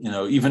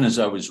 even as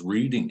I was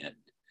reading it,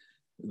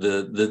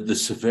 the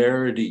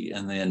severity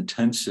and the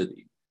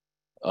intensity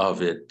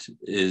of it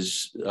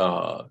is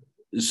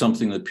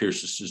something that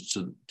pierces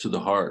to the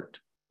heart.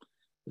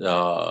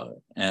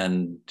 But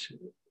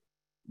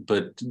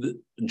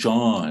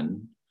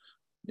John,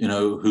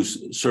 who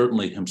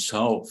certainly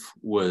himself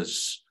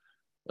was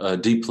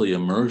deeply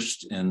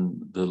immersed in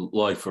the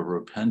life of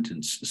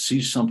repentance,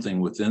 sees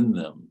something within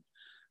them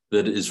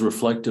that is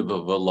reflective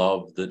of a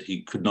love that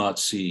he could not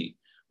see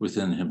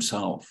within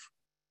himself,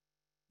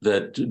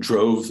 that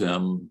drove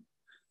them,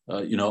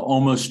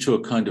 almost to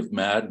a kind of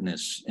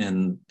madness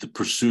in the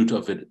pursuit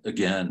of it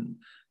again,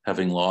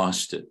 having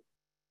lost it.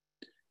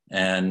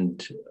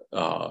 And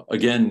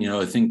again,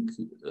 I think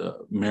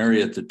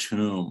Mary at the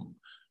tomb,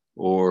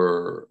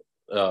 or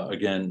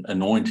again,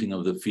 anointing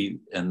of the feet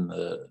and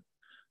the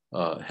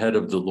head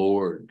of the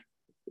Lord,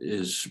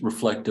 is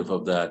reflective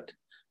of that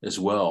as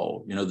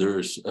well.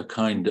 There's a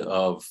kind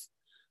of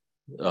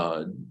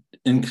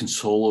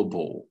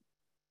inconsolable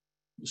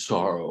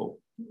sorrow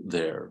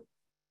there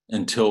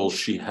until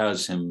she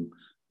has him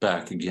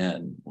back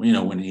again,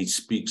 when he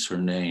speaks her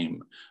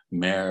name,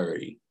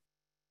 Mary.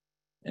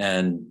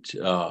 And,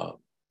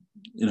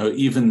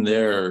 even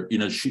there,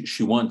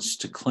 she wants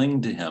to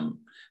cling to him.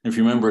 And if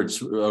you remember,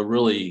 it's a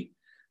really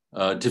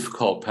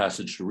difficult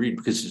passage to read,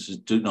 because it says,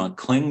 do not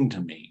cling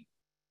to me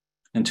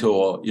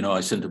until, I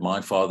send to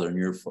my Father and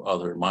your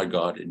Father, my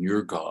God and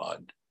your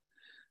God,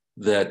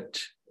 that,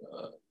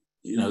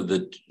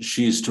 that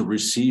she is to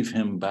receive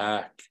him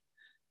back,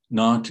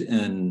 not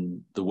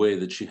in the way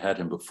that she had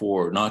him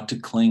before, not to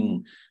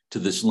cling to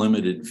this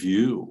limited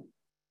view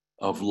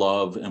of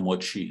love and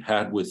what she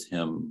had with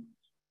him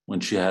when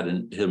she had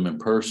him in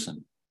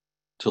person,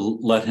 to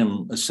let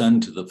him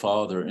ascend to the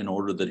Father in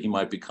order that he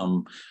might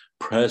become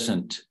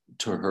present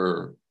to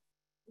her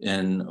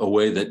in a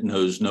way that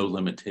knows no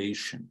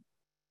limitation.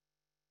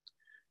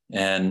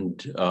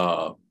 And,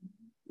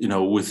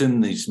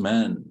 within these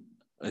men,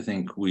 I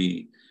think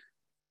we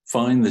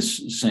find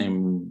this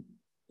same,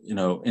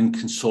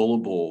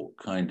 inconsolable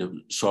kind of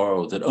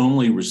sorrow that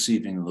only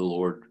receiving the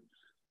Lord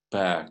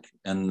back,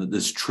 and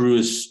this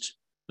truest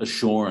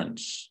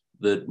assurance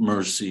that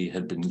mercy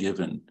had been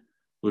given,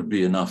 would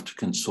be enough to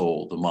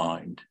console the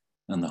mind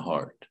and the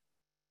heart.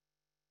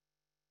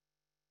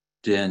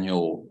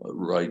 Daniel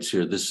writes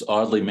here, this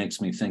oddly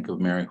makes me think of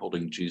Mary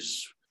holding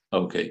Jesus.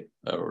 Okay,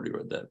 I already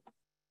read that.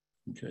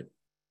 Okay,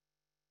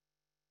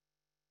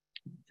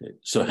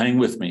 so hang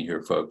with me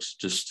here, folks.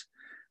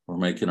 We're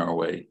making our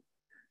way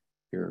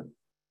here.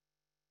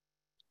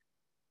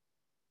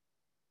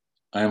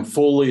 I am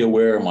fully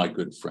aware, my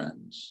good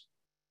friends,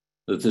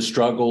 that the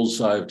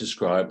struggles I have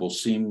described will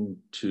seem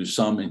to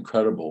some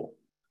incredible,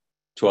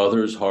 to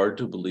others hard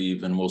to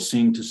believe, and will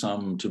seem to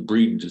some to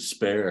breed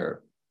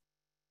despair.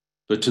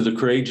 But to the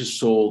courageous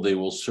soul, they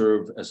will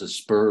serve as a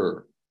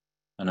spur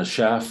and a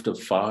shaft of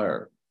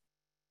fire,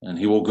 and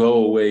he will go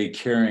away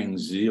carrying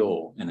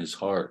zeal in his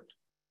heart.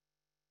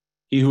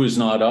 He who is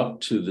not up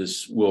to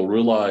this will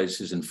realize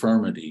his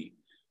infirmity,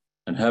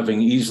 and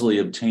having easily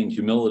obtained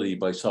humility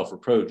by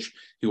self-reproach,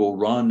 he will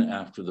run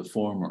after the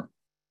former.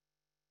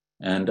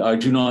 And I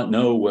do not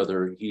know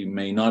whether he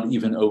may not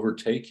even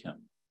overtake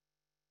him.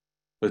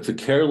 But the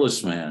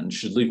careless man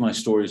should leave my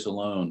stories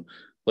alone,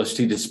 lest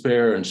he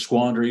despair and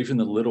squander even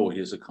the little he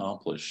has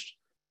accomplished,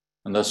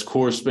 and thus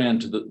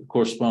correspond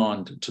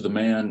to the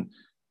man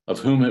of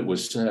whom it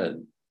was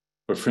said,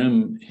 for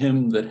from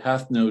him that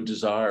hath no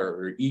desire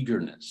or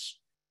eagerness,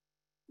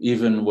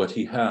 even what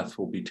he hath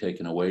will be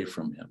taken away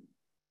from him.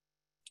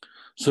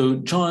 So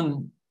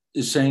John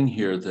is saying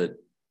here that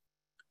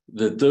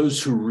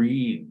those who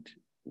read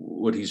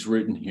what he's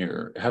written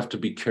here have to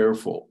be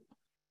careful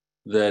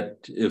that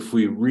if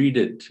we read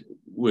it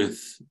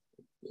with,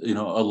 a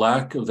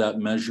lack of that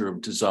measure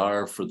of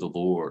desire for the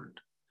Lord,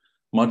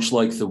 much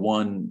like the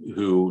one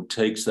who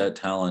takes that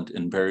talent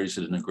and buries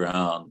it in the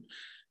ground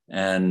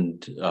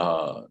and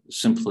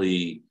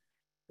simply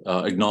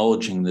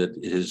acknowledging that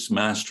his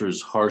master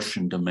is harsh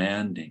and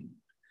demanding,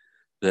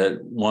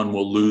 that one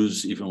will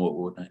lose even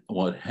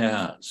what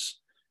has.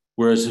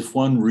 Whereas if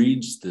one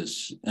reads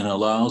this and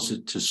allows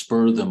it to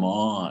spur them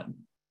on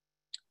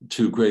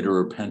to greater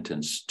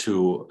repentance,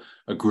 to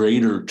a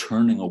greater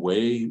turning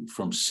away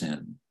from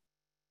sin,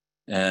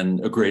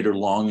 and a greater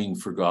longing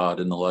for God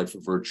in the life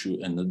of virtue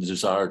and the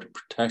desire to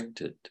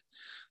protect it,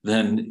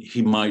 then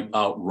he might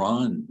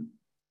outrun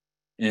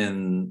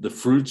in the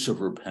fruits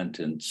of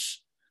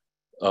repentance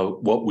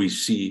what we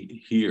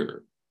see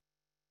here.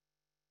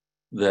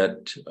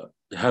 That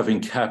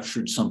having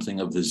captured something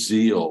of the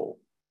zeal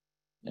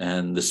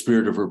and the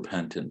spirit of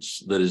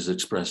repentance that is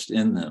expressed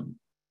in them,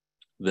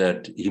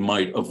 that he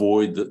might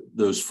avoid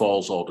those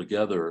falls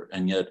altogether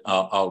and yet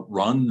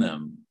outrun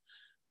them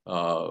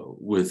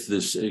with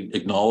this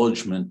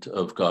acknowledgement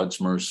of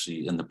God's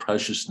mercy and the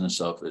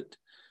preciousness of it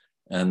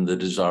and the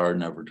desire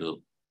never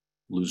to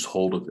lose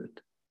hold of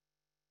it.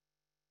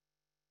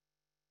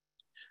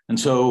 And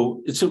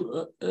so it's,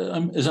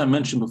 as I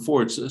mentioned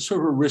before, it's a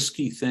sort of a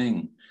risky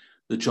thing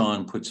that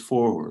John puts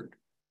forward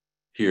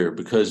here,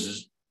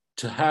 because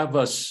to have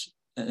us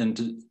and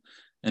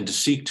to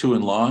seek to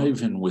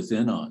enliven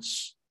within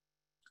us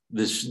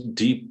this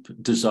deep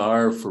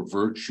desire for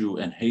virtue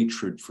and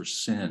hatred for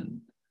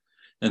sin,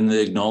 and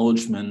the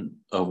acknowledgement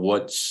of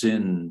what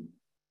sin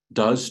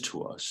does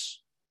to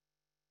us,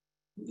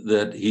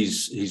 that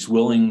he's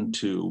willing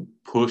to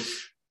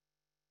push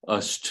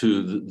us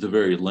to the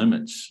very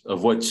limits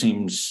of what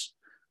seems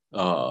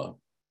to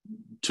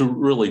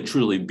really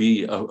truly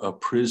be a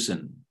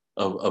prison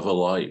of a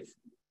life,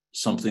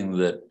 something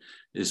that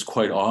is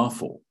quite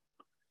awful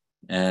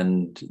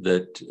and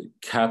that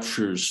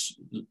captures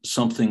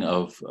something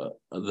of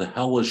the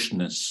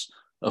hellishness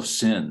of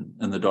sin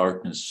and the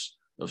darkness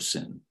of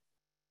sin.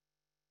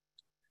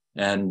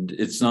 And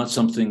it's not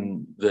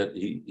something that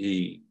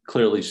he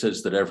clearly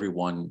says that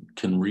everyone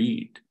can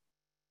read,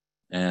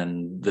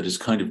 and that is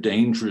kind of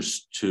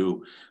dangerous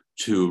to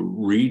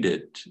read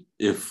it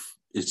if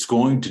it's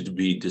going to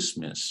be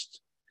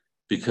dismissed,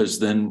 because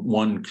then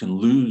one can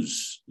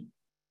lose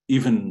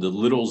even the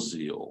little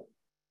zeal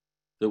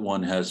that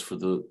one has for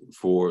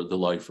the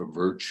life of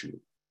virtue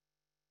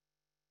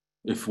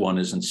if one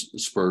isn't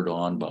spurred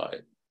on by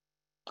it.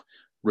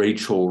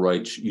 Rachel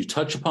writes, "You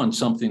touch upon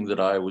something that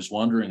I was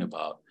wondering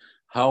about.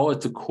 How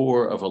at the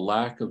core of a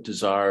lack of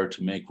desire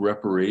to make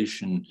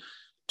reparation,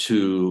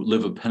 to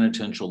live a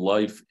penitential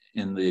life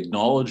in the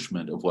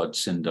acknowledgement of what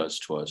sin does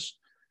to us,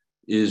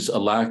 is a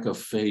lack of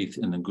faith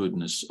in the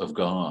goodness of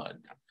God."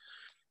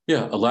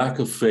 Yeah, a lack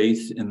of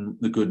faith in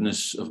the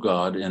goodness of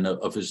God and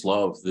of his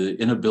love, the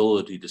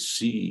inability to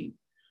see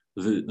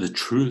the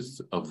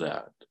truth of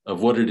that,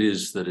 of what it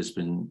is that has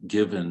been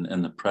given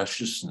and the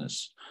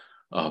preciousness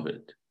of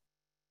it.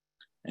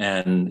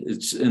 And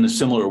it's in a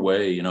similar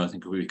way, I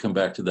think we come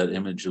back to that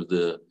image of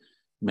the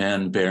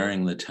man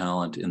burying the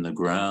talent in the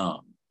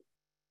ground,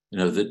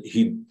 that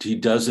he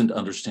doesn't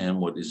understand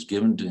what is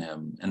given to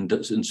him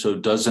and so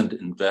doesn't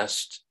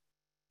invest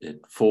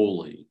it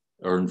fully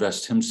or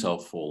invest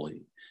himself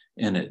fully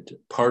in it,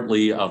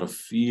 partly out of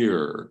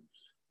fear,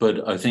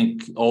 but I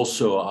think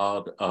also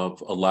out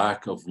of a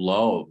lack of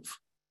love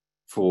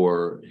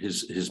for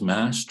his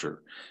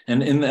master.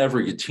 And in the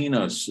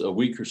Evergetinos, a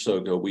week or so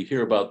ago, we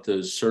hear about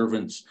the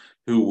servants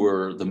who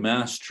were the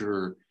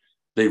master.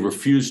 They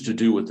refused to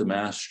do what the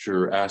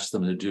master asked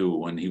them to do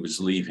when he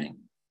was leaving,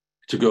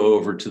 to go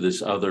over to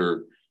this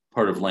other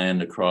part of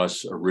land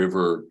across a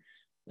river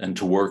and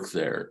to work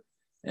there.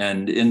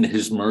 And in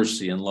his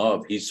mercy and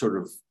love,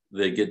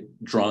 they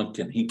get drunk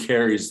and he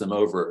carries them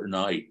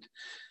overnight.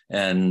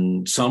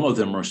 And some of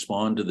them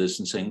respond to this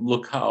and saying,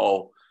 look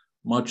how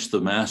much the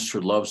master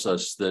loves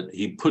us, that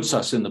he puts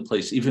us in the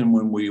place, even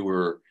when we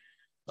were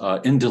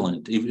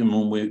indolent, even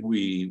when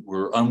we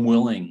were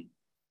unwilling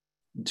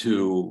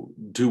to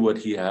do what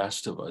he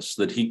asked of us,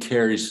 that he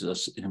carries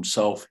us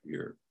himself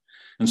here.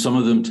 And some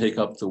of them take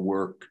up the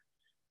work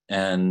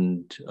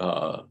and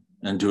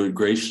do it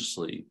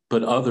graciously,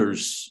 but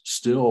others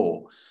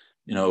still,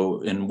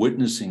 in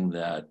witnessing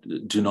that,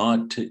 do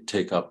not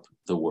take up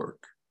the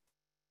work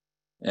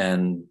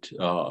and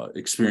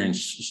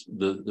experience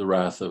the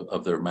wrath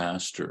of their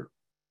master.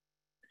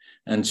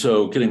 And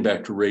so getting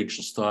back to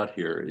Rachel's thought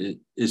here,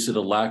 is it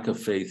a lack of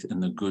faith in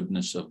the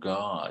goodness of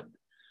God?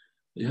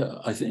 Yeah,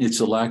 I think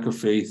it's a lack of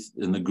faith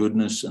in the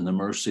goodness and the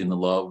mercy and the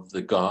love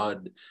that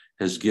God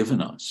has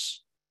given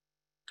us.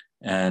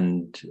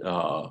 And,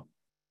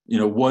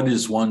 what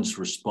is one's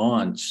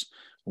response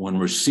when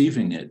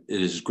receiving it?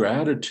 It is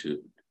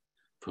gratitude.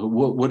 But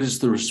what is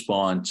the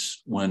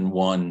response when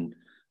one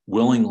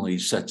willingly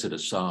sets it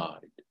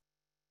aside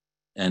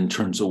and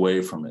turns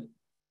away from it?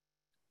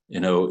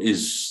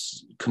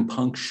 Is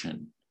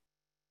compunction,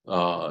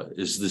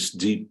 is this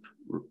deep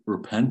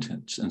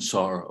repentance and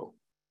sorrow.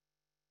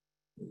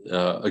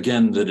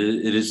 Again, that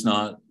it is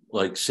not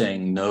like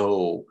saying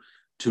no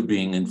to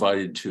being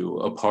invited to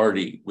a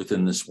party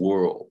within this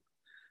world.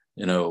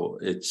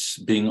 It's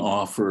being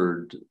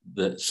offered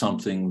that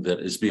something that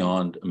is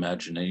beyond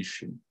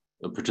imagination,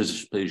 a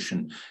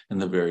participation in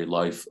the very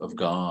life of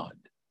God.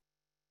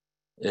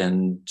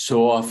 And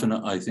so often,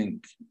 I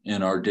think,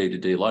 in our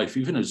day-to-day life,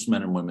 even as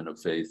men and women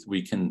of faith,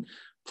 we can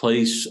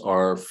place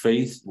our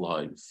faith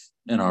life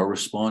and our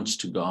response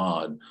to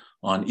God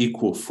on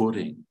equal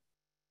footing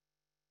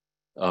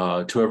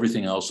to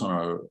everything else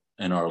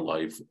in our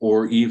life,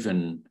 or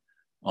even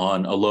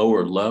on a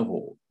lower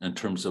level in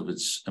terms of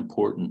its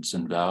importance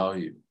and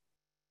value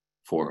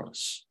for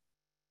us.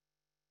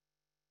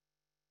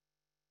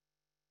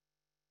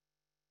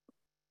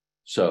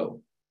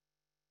 So,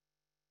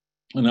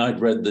 and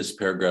I'd read this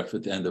paragraph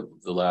at the end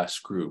of the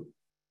last group.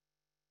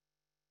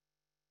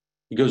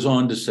 He goes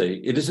on to say,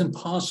 "It is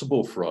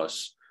impossible for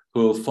us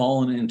who have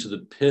fallen into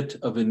the pit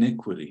of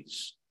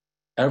iniquities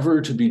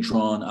ever to be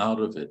drawn out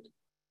of it,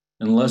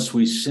 unless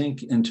we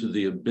sink into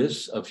the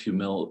abyss of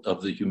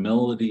the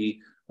humility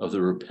of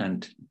the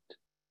repentant."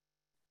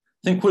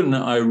 I think when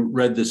I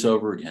read this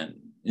over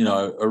again,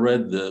 I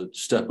read the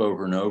step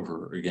over and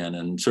over again,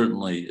 and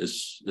certainly,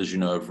 as you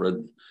know, I've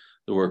read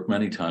the work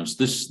many times.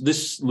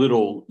 This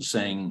little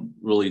saying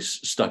really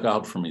stuck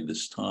out for me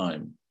this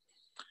time,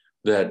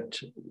 that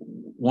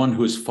one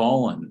who has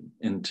fallen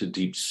into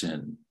deep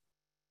sin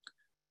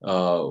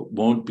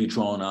won't be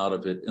drawn out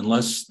of it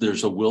unless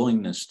there's a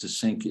willingness to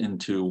sink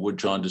into what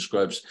John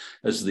describes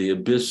as the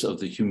abyss of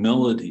the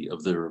humility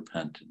of the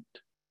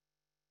repentant.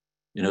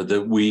 That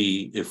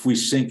if we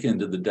sink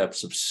into the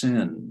depths of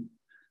sin,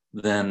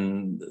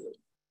 then,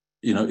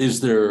 is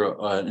there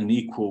an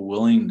equal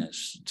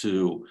willingness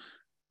to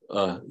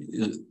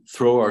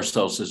throw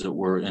ourselves, as it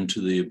were, into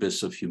the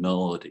abyss of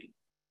humility,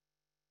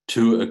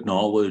 to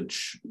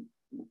acknowledge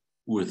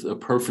with a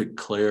perfect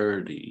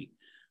clarity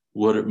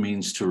what it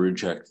means to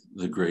reject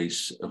the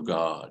grace of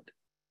God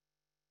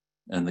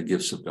and the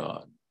gifts of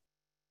God.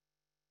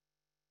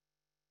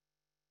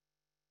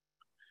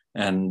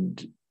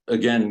 And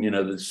again,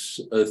 this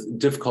is a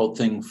difficult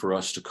thing for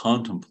us to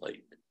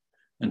contemplate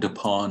and to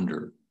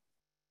ponder.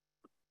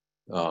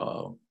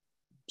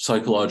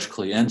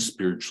 Psychologically and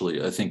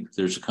spiritually, I think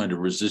there's a kind of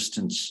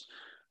resistance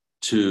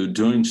to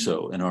doing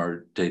so in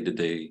our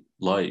day-to-day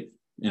life.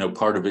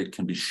 Part of it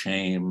can be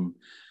shame,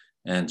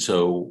 and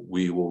so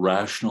we will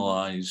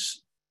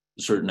rationalize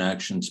certain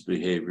actions,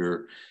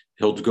 behavior.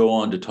 He'll go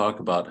on to talk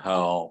about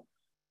how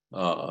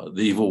the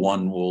evil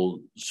one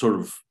will sort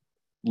of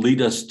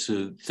lead us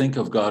to think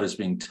of God as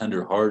being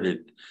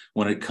tender-hearted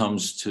when it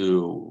comes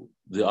to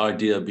the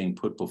idea of being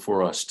put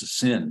before us to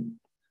sin.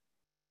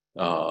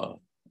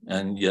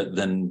 And yet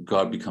then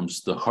God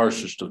becomes the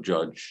harshest of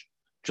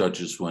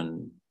judges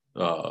when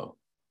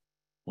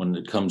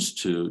it comes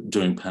to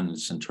doing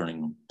penance and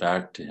turning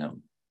back to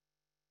him.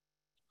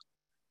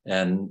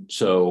 And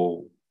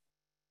so,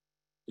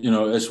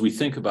 as we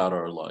think about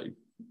our life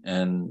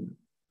and,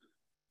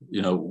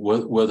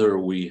 whether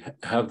we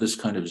have this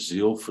kind of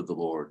zeal for the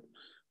Lord,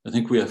 I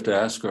think we have to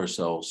ask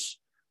ourselves,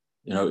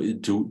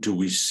 do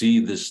we see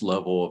this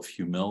level of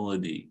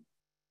humility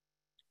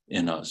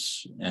in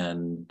us?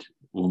 And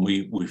when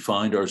we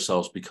find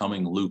ourselves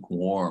becoming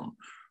lukewarm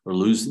or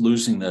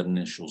losing that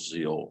initial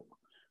zeal,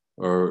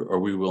 or are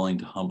we willing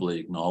to humbly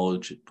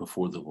acknowledge it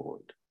before the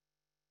Lord?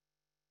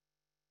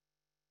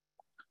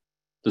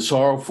 The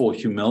sorrowful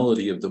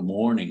humility of the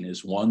morning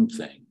is one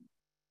thing.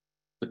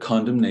 The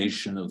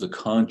condemnation of the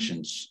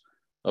conscience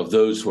of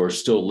those who are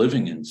still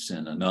living in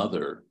sin,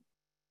 another.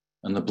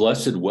 And the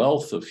blessed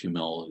wealth of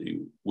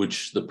humility,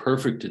 which the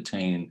perfect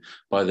attain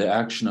by the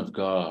action of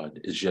God,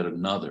 is yet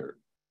another.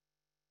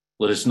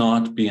 Let us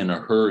not be in a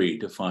hurry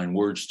to find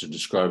words to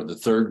describe the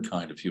third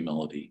kind of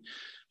humility,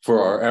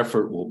 for our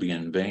effort will be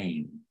in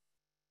vain.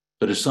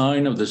 But a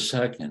sign of the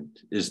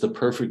second is the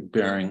perfect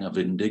bearing of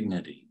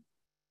indignity.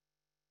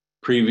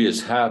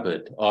 Previous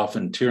habit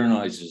often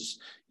tyrannizes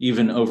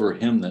even over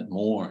him that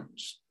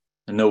mourns,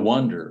 and no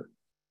wonder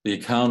the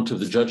account of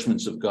the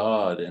judgments of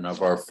God and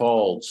of our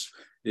faults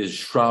is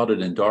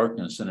shrouded in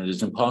darkness, and it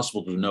is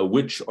impossible to know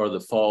which are the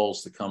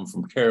falls that come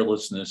from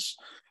carelessness,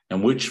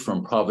 and which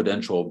from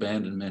providential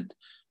abandonment,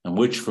 and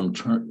which from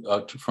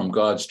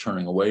God's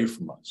turning away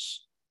from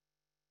us.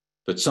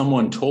 But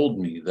someone told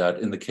me that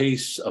in the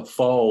case of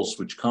falls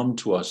which come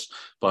to us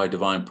by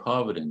divine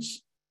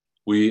providence,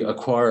 we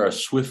acquire a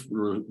swift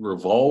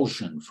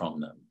revulsion from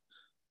them,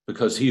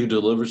 because he who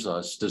delivers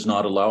us does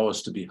not allow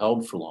us to be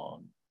held for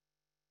long.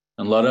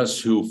 And let us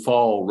who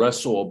fall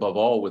wrestle above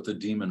all with the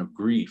demon of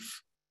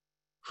grief,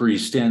 for he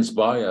stands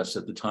by us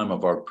at the time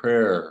of our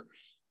prayer,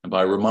 and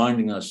by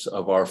reminding us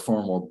of our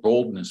former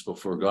boldness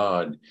before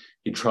God,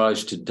 he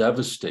tries to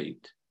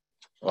devastate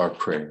our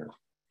prayer.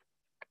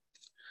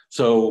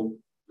 So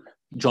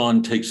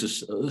John takes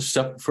us a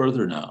step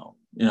further now.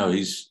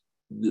 He's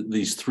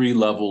these three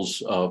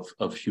levels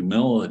of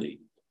humility,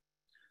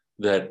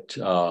 that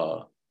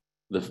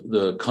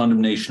the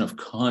condemnation of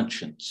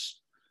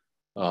conscience,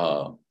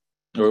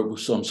 or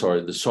so I'm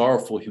sorry, the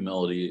sorrowful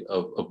humility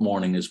of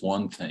mourning is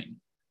one thing,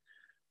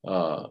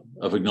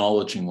 of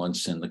acknowledging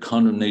one's sin, the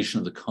condemnation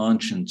of the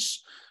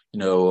conscience,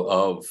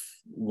 of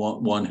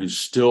one who's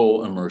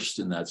still immersed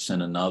in that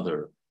sin,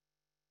 another.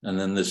 And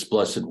then this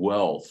blessed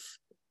wealth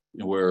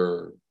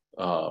where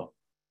that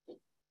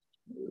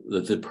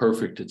the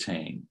perfect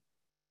attain,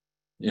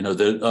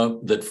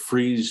 that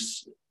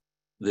frees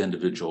the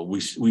individual. We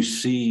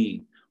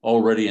see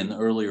already in the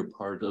earlier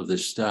part of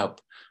this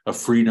step a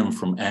freedom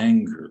from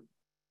anger.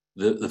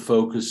 The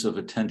focus of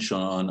attention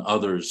on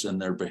others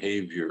and their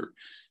behavior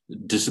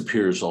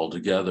disappears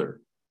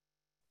altogether.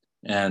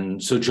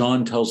 And so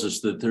John tells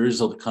us that there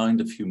is a kind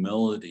of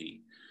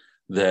humility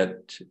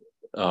that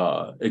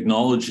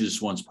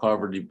acknowledges one's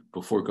poverty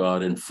before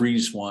God and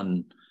frees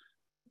one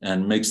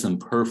and makes them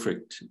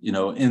perfect,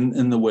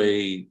 in the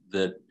way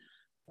that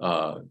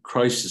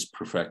Christ is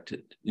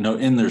perfected,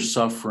 in their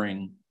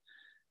suffering.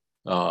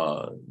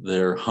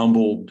 They're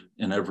humbled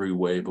in every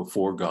way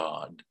before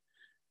God,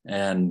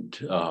 and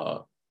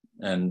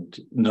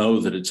know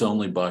that it's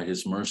only by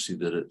his mercy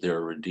that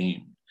they're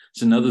redeemed.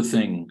 It's another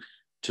thing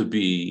to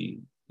be,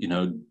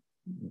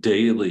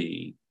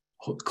 daily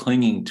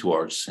clinging to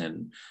our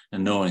sin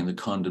and knowing the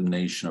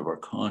condemnation of our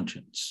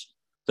conscience.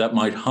 That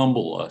might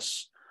humble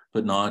us,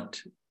 but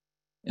not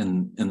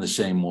in the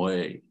same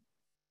way.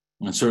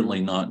 And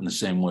certainly not in the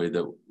same way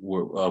that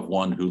we're of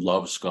one who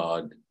loves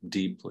God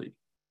deeply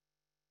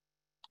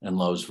and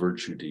loves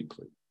virtue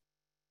deeply.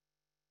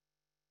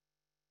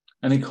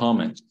 Any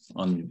comment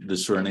on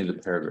this or any of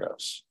the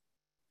paragraphs?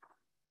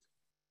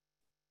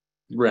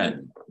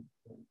 Ren.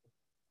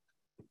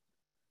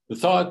 The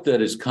thought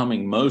that is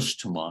coming most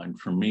to mind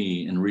for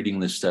me in reading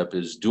this step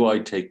is, do I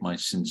take my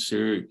sin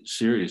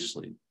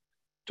seriously?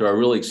 Do I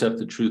really accept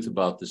the truth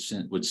about the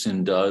sin, what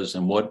sin does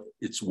and what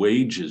its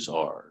wages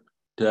are,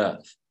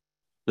 death?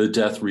 That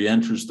death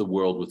re-enters the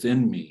world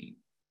within me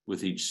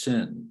with each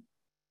sin?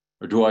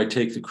 Or do I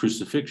take the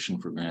crucifixion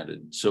for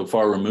granted, so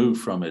far removed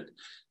from it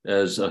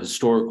as a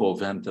historical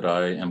event that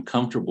I am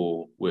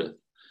comfortable with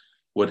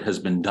what has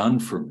been done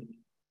for me?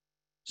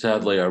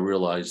 Sadly, I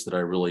realize that I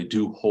really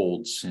do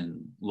hold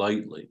sin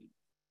lightly.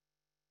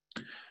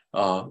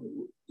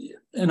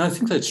 And I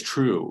think that's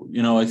true.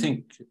 I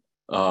think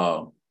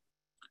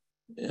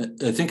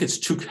it's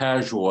too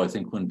casual, I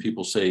think, when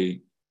people say,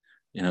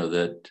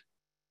 that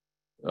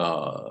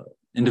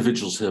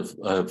individuals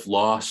have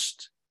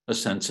lost a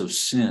sense of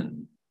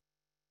sin,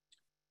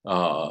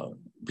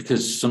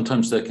 because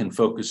sometimes that can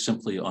focus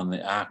simply on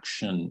the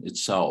action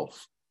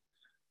itself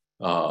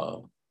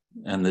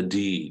and the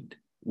deed.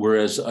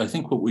 Whereas I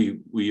think what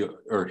we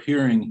are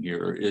hearing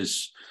here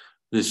is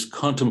this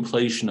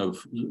contemplation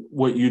of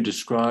what you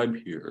describe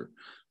here,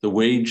 the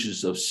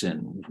wages of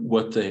sin,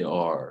 what they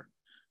are,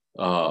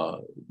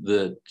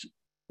 that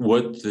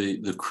what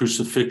the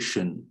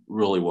crucifixion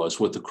really was,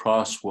 what the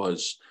cross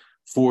was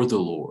for the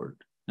Lord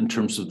in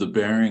terms of the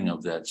bearing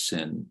of that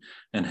sin.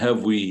 And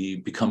have we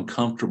become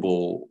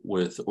comfortable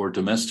with or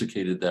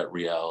domesticated that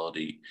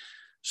reality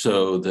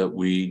so that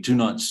we do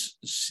not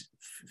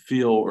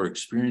feel or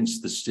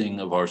experience the sting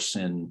of our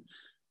sin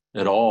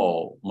at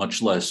all,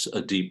 much less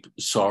a deep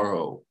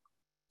sorrow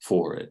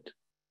for it?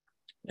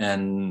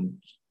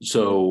 And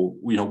so,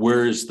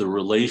 where is the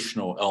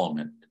relational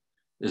element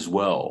as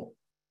well?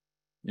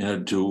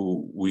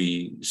 Do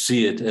we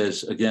see it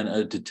as, again,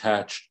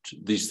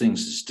 these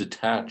things as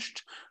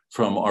detached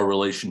from our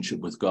relationship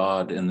with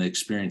God and the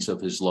experience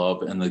of his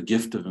love and the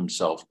gift of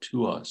himself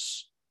to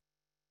us?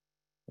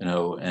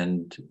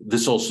 And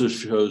this also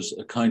shows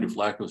a kind of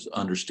lack of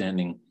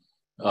understanding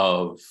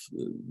of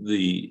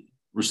the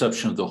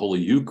reception of the Holy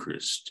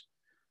Eucharist,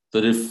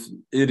 that if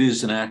it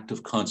is an act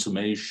of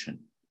consummation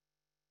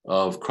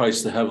of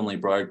Christ, the heavenly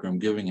bridegroom,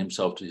 giving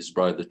himself to his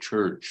bride, the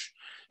church,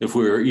 if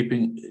we are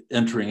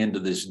entering into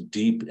this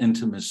deep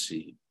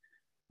intimacy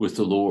with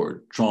the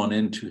Lord, drawn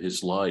into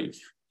his life,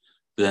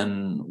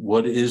 then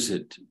what is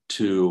it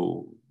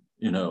to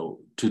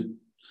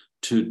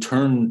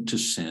turn to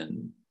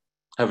sin,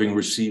 having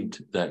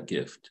received that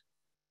gift?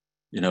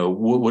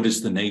 What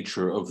is the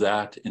nature of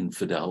that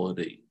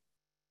infidelity?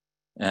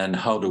 And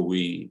how do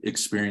we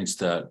experience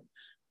that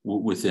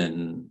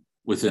within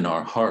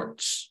our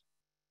hearts?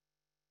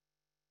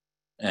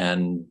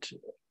 And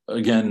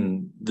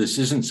again, this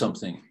isn't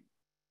something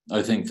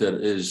I think that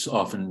is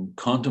often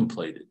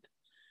contemplated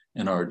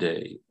in our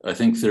day. I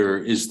think there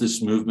is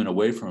this movement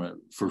away from it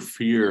for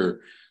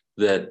fear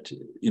that,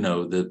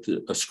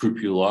 that a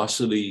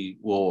scrupulosity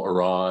will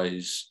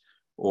arise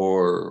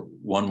or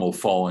one will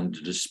fall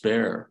into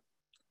despair.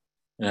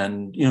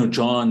 And,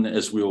 John,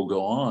 as we will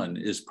go on,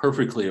 is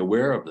perfectly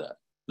aware of that,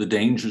 the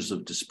dangers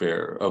of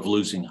despair, of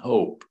losing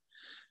hope.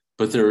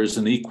 But there is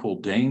an equal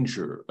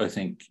danger, I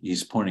think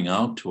he's pointing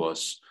out to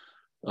us,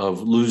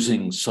 of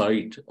losing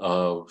sight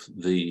of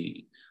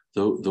the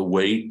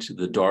weight,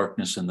 the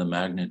darkness, and the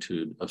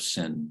magnitude of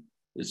sin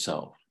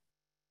itself.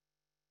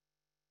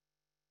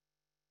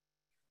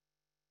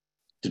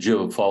 Did you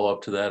have a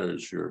follow-up to that, or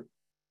is your...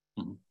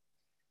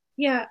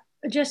 Yeah,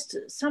 just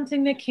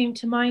something that came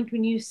to mind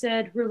when you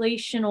said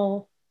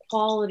relational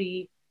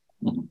quality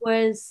Mhm.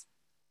 was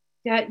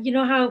that, you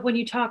know how when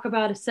you talk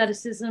about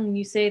asceticism,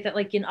 you say that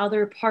like in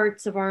other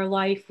parts of our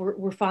life,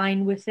 we're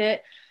fine with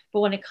it.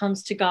 But when it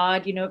comes to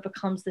God, it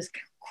becomes this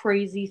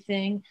crazy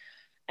thing.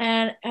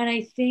 And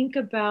I think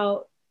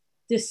about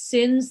the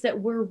sins that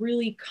we're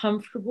really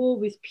comfortable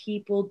with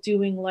people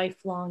doing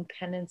lifelong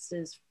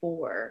penances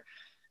for.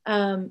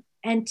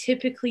 And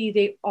typically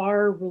they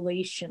are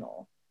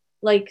relational,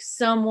 like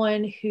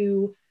someone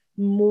who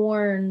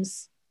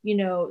mourns,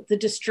 the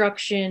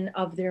destruction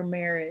of their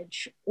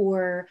marriage,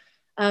 or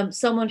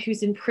someone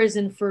who's in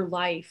prison for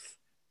life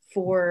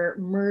for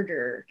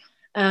murder,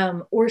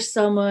 or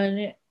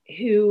someone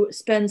who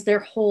spends their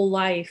whole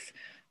life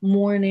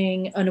mourning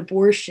an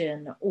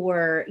abortion,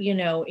 or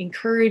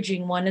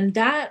encouraging one. And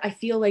that I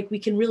feel like we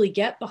can really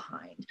get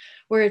behind,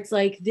 where it's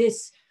like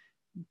this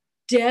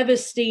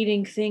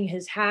devastating thing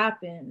has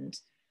happened.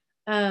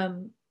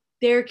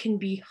 There can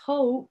be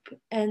hope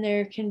and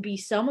there can be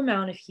some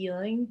amount of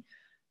healing,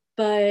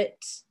 but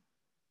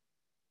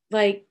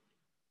like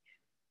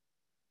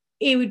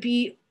it would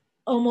be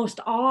almost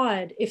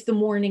odd if the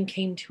mourning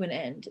came to an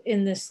end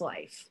in this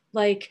life.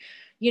 Like,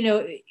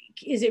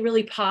 is it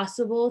really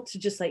possible to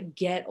just like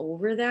get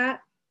over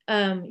that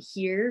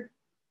here?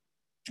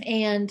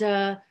 And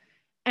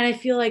I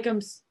feel like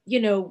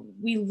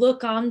we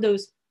look on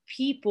those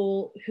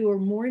people who are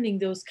mourning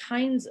those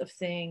kinds of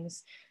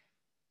things,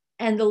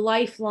 and the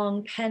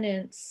lifelong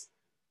penance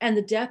and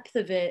the depth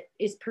of it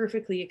is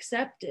perfectly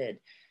accepted.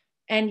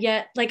 And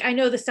yet, like, I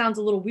know this sounds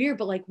a little weird,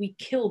 but like we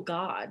kill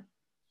God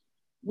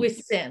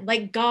with sin.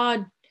 Like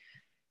God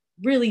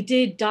really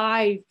did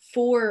die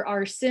for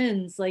our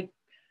sins. Like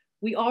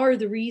we are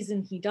the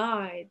reason he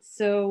died.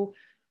 So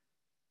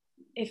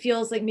it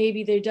feels like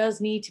maybe there does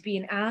need to be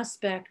an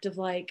aspect of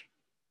like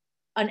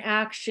an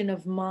action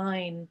of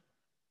mine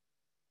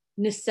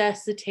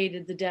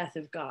necessitated the death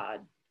of God,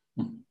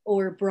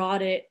 or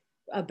brought it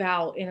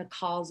about in a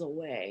causal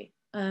way.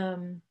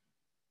 And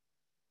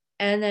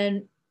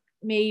then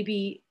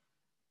maybe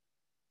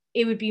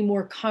it would be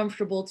more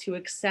comfortable to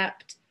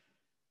accept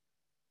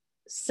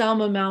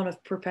some amount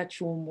of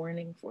perpetual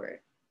mourning for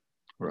it.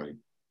 Right.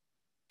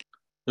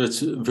 That's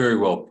very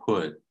well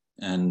put.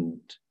 And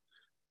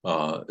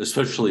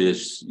especially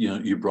as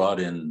you brought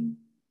in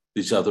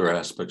these other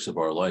aspects of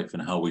our life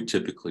and how we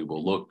typically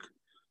will look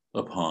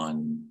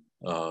upon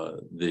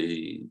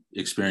the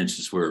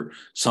experiences where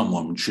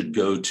someone should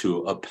go to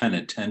a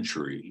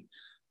penitentiary,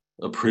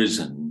 a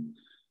prison,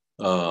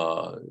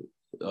 uh,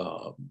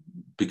 uh,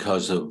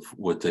 because of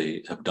what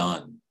they have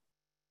done,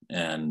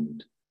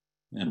 and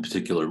in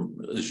particular,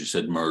 as you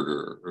said,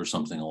 murder or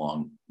something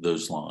along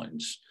those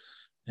lines.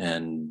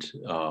 And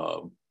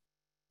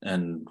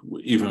even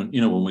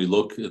when we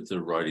look at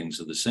the writings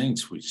of the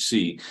saints, we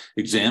see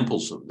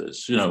examples of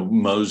this.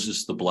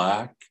 Moses the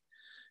Black,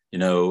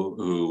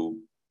 who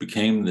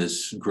became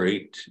this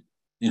great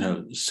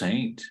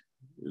saint,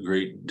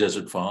 great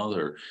desert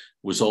father,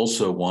 was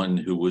also one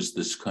who was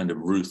this kind of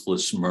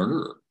ruthless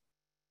murderer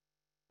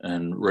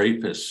and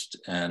rapist.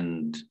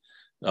 And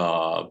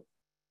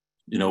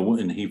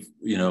and he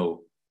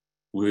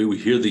we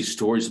hear these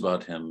stories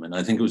about him, and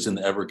I think it was in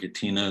the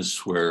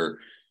Evergetinos where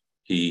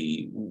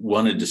he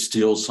wanted to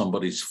steal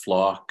somebody's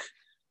flock.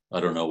 I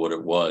don't know what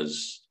it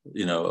was,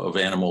 of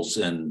animals,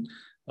 and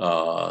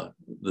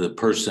the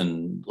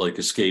person like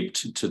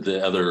escaped to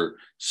the other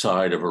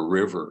side of a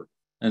river,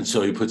 and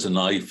so he puts a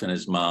knife in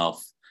his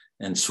mouth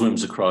and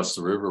swims across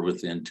the river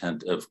with the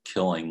intent of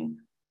killing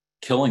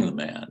the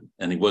man.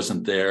 And he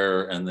wasn't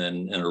there, and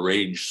then in a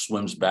rage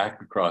swims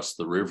back across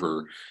the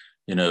river,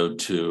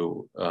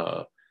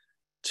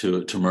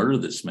 to murder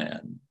this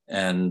man.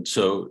 And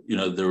so,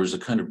 there was a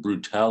kind of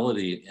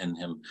brutality in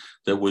him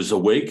that was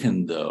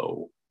awakened,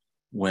 though,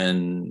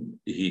 when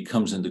he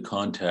comes into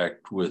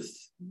contact with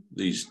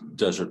these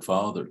desert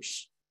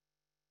fathers,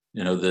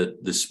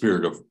 the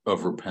spirit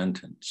of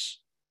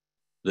repentance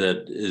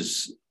that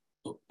is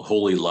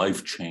wholly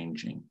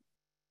life-changing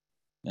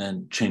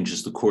and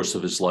changes the course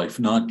of his life,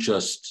 not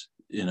just,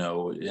 in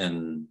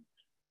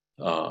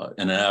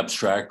an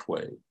abstract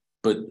way,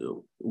 but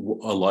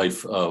a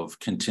life of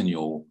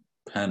continual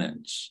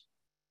penance.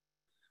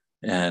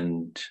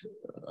 And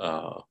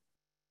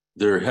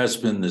there has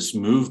been this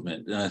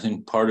movement, and I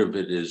think part of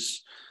it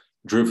is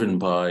driven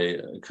by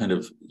a kind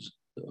of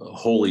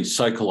wholly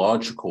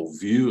psychological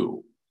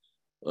view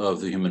of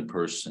the human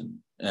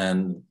person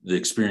and the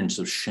experience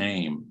of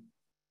shame,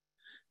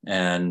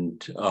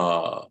 and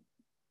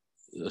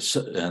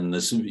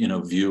this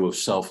view of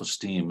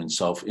self-esteem and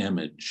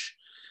self-image,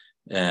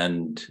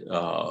 and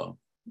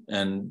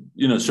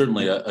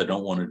certainly I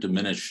don't want to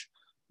diminish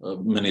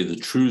many of the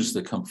truths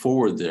that come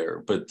forward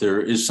there, but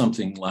there is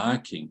something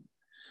lacking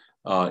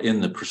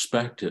in the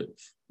perspective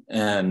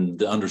and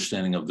the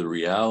understanding of the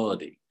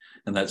reality.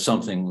 And that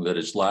something that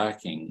is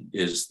lacking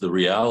is the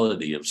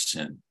reality of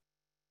sin,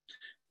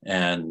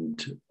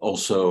 and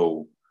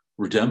also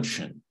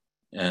redemption,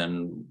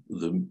 and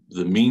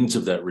the means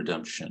of that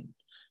redemption,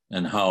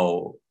 and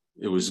how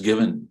it was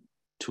given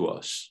to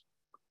us.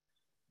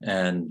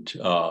 And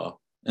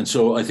And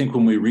so I think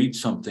when we read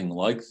something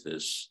like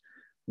this,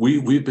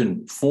 we've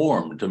been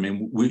formed. I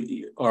mean,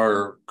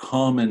 our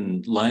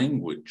common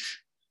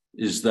language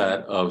is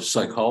that of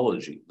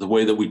psychology, the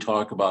way that we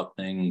talk about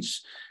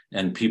things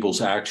and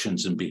people's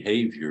actions and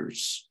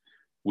behaviors.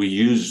 We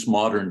use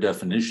modern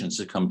definitions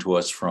that come to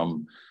us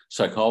from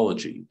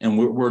psychology, and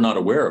we're not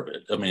aware of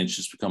it. I mean, it's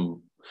just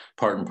become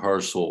part and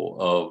parcel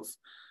of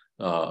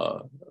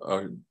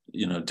our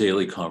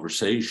daily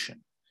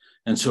conversation.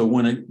 And so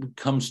when it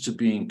comes to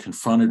being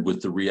confronted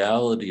with the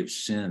reality of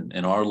sin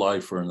in our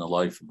life or in the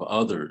life of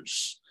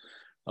others,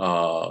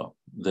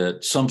 that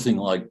something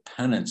like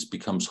penance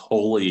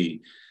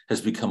has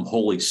become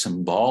wholly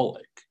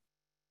symbolic.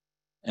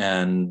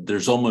 And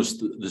there's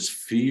almost this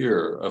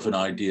fear of an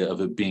idea of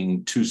it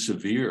being too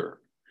severe.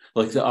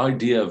 Like the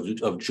idea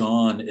of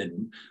John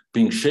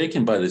being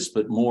shaken by this,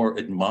 but more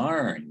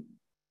admiring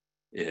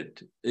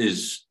it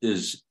is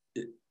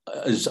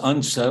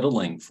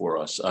unsettling for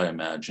us, I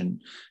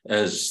imagine,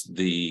 as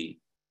the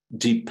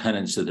deep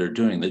penance that they're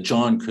doing, that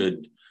John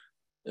could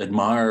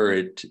admire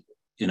it,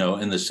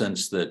 in the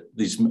sense that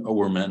these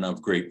were men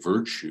of great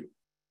virtue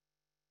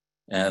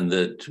and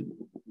that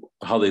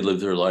how they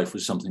lived their life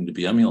was something to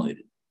be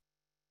emulated.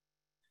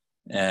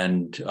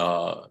 And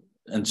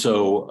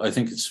so I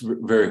think it's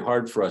very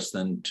hard for us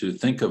then to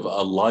think of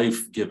a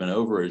life given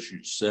over, as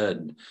you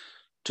said,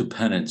 to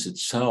penance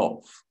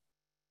itself.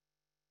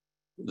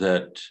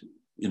 That,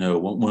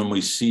 when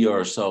we see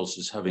ourselves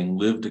as having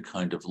lived a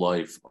kind of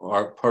life,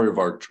 part of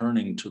our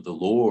turning to the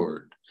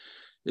Lord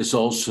is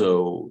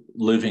also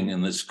living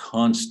in this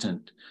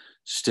constant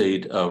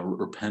state of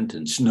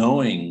repentance,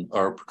 knowing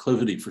our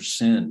proclivity for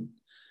sin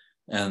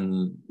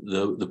and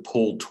the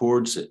pull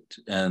towards it,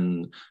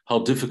 and how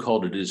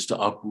difficult it is to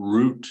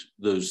uproot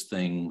those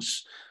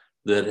things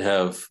that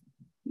have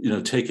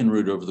taken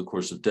root over the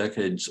course of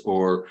decades,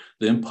 or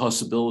the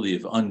impossibility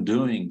of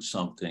undoing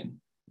something,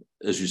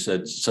 as you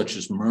said, such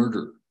as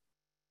murder.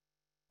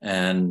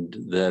 And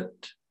that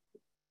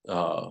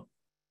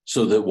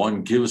so that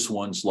one gives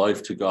one's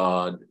life to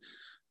God,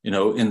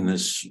 in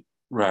this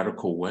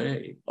radical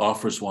way,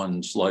 offers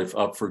one's life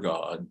up for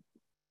God,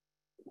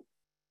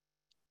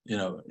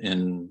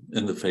 in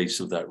the face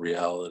of that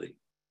reality.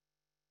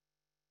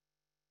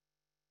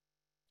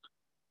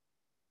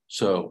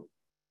 So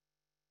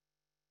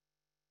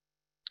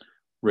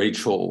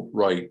Rachel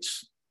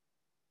writes,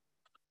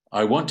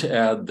 I want to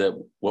add that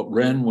what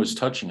Ren was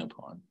touching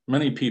upon,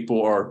 many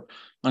people are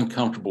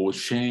uncomfortable with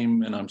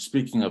shame, and I'm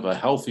speaking of a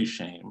healthy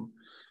shame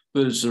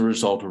that is the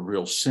result of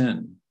real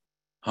sin.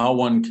 How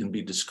one can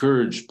be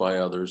discouraged by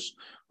others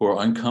who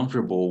are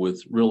uncomfortable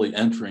with really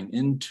entering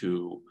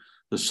into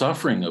the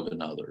suffering of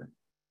another,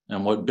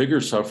 and what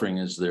bigger suffering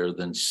is there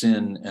than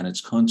sin and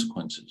its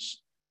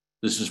consequences.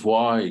 This is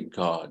why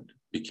God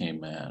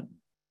became man.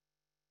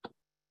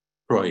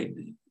 Right.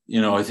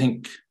 I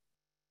think,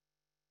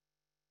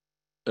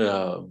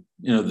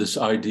 this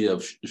idea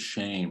of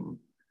shame,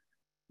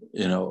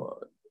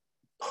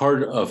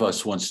 part of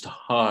us wants to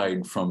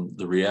hide from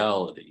the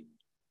reality.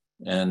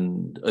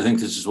 And I think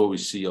this is what we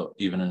see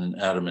even in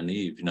Adam and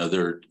Eve,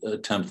 their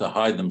attempt to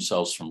hide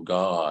themselves from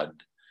God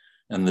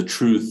and the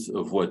truth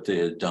of what they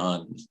had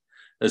done,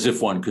 as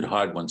if one could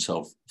hide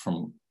oneself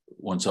from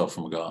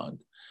God.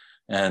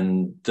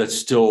 And that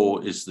still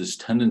is this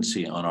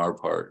tendency on our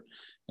part.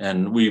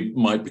 And we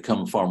might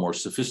become far more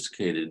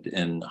sophisticated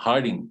in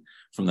hiding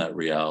from that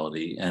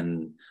reality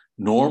and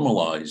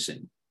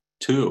normalizing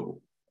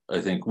too.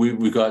 I think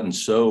we've gotten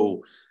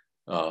so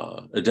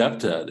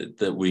adept at it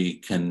that we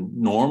can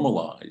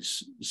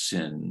normalize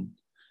sin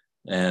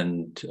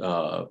and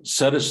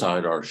set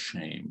aside our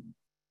shame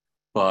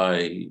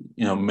by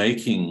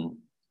making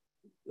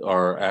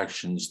our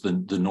actions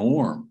the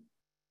norm.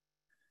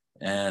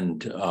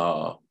 And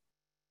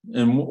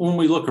when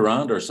we look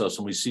around ourselves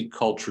and we see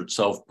culture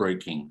itself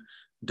breaking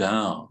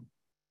down,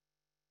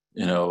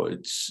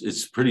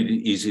 it's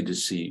pretty easy to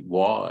see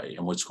why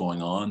and what's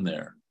going on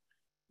there.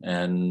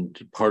 And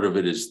part of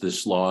it is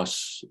this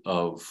loss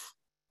of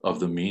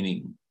the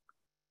meaning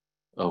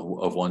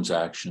of one's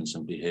actions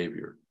and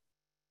behavior.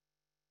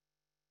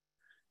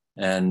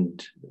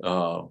 And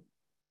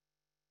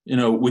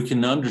we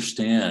can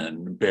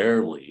understand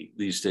barely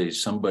these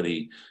days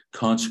somebody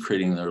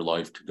consecrating their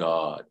life to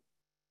God,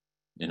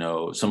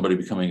 somebody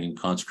becoming a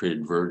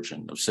consecrated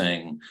virgin, of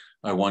saying,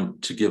 I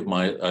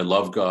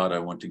love God, I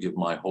want to give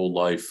my whole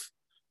life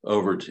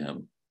over to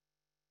him,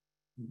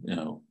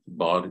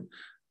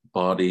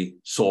 body,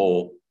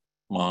 soul,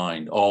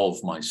 mind, all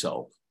of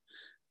myself.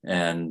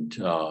 And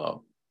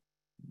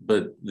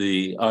but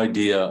the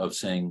idea of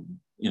saying,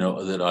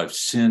 that I've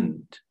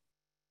sinned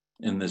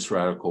in this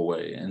radical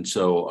way, and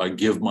so I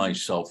give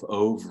myself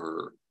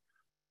over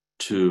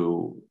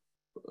to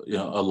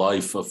a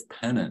life of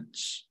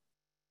penance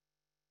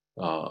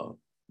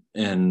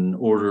in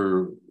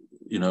order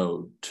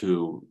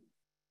to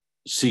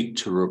seek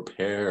to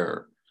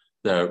repair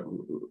that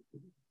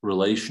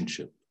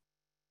relationship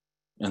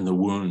and the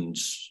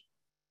wounds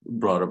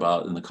brought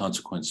about and the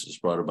consequences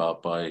brought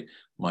about by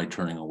my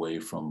turning away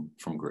from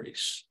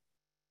grace.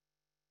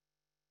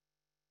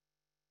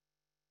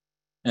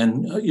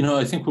 And,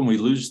 I think when we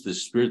lose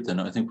this spirit, then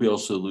I think we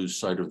also lose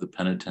sight of the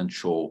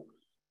penitential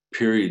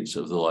periods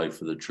of the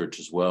life of the church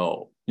as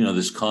well.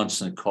 This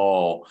constant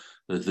call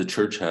that the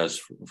church has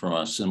from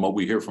us, and what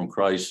we hear from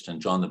Christ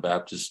and John the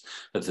Baptist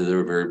at the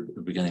very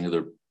beginning of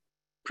their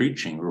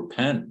preaching: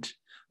 repent,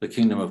 the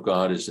kingdom of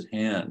God is at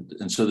hand.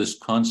 And so this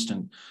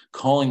constant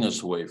calling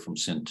us away from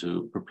sin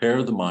to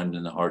prepare the mind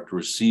and the heart to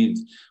receive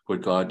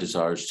what God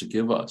desires to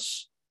give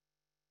us.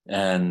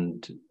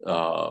 And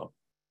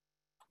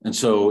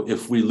so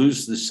if we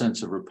lose this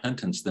sense of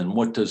repentance, then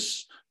what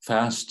does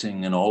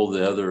fasting and all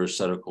the other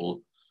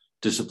ascetical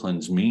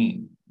disciplines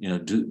mean?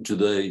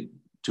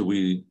 Do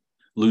we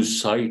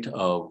lose sight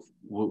of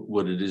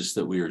what it is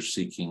that we are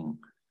seeking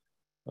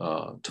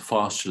to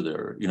foster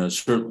there?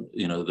 Certainly,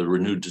 the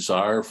renewed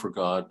desire for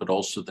God, but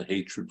also the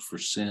hatred for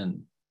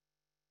sin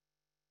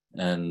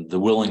and the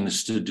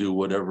willingness to do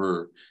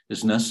whatever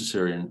is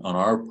necessary on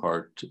our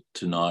part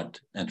to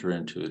not enter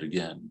into it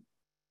again.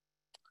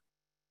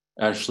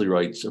 Ashley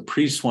writes, a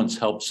priest once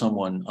helped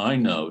someone I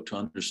know to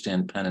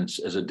understand penance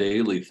as a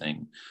daily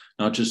thing,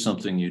 not just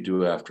something you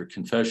do after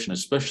confession,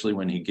 especially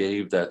when he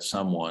gave that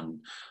someone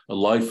a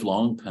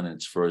lifelong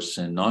penance for a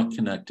sin not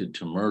connected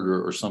to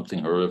murder or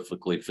something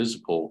horrifically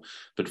physical,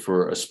 but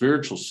for a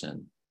spiritual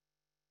sin.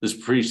 This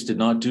priest did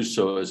not do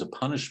so as a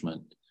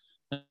punishment,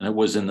 and it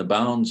was in the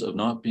bounds of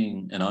not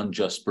being an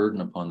unjust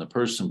burden upon the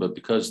person, but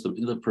because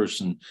the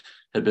person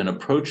had been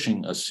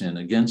approaching a sin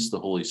against the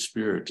Holy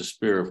Spirit,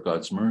 despair of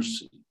God's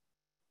mercy.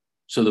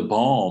 So the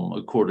balm,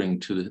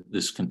 according to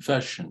this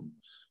confession,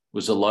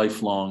 was a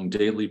lifelong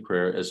daily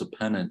prayer as a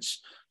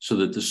penance so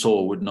that the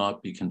soul would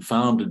not be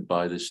confounded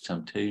by this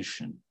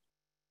temptation.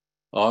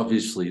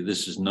 Obviously,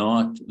 this is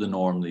not the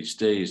norm these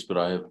days, but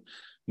I have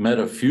met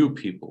a few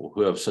people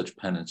who have such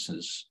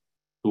penances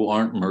who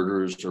aren't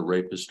murderers or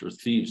rapists or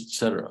thieves,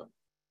 etc.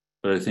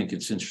 But I think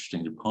it's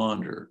interesting to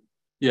ponder.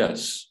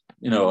 Yes,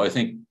 I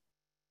think,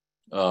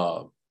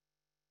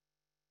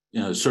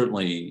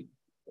 certainly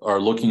are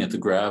looking at the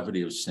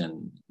gravity of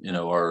sin,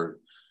 our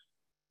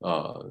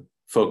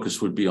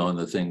focus would be on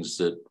the things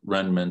that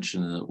Ren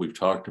mentioned and that we've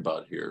talked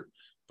about here.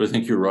 But I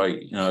think you're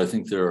right. I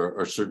think there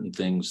are certain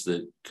things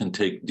that can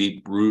take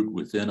deep root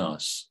within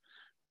us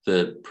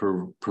that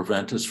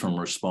prevent us from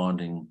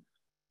responding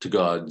to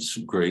God's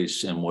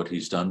grace and what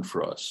he's done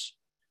for us.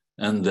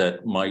 And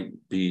that might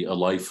be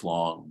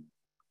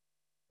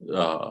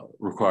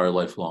require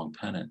lifelong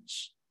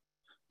penance.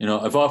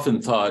 I've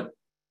often thought,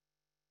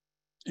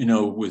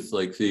 with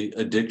like the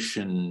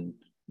addiction,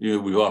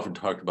 we've often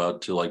talked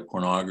about to like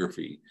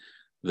pornography,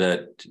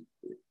 that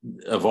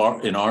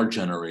in our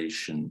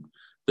generation,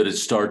 that it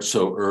starts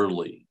so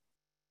early,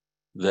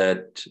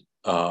 that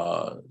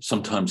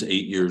sometimes 8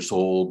 years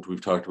old,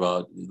 we've talked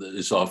about,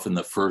 is often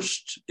the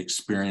first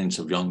experience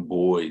of young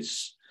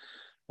boys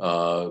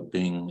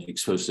being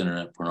exposed to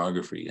internet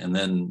pornography. And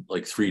then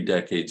like 3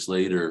 decades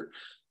later,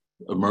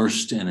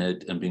 immersed in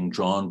it and being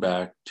drawn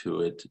back to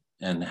it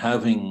and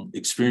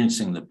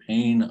experiencing the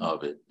pain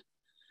of it.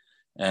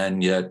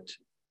 And yet,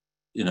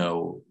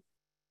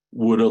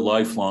 would a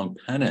lifelong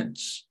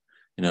penance,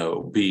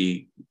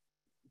 be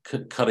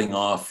cutting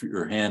off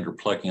your hand or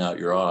plucking out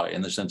your eye,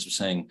 in the sense of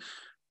saying,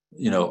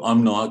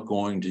 I'm not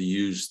going to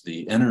use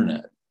the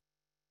internet.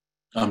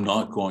 I'm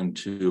not going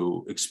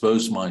to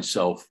expose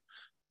myself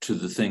to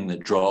the thing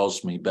that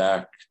draws me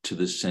back to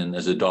the sin,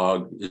 as a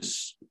dog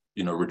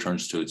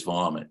returns to its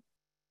vomit.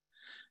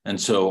 And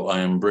so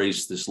I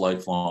embrace this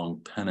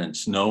lifelong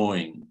penance,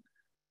 knowing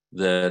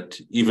that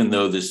even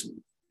though this,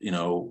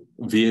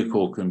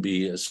 vehicle can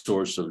be a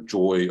source of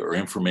joy or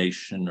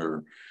information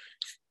or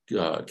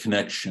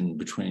connection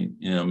between,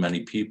 many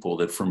people,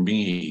 that for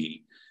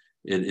me,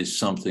 it is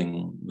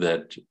something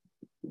that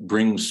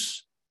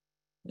brings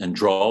and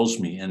draws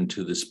me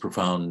into this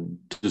profound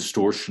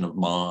distortion of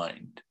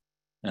mind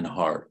and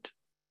heart.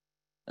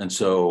 And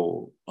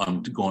so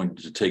I'm going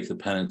to take the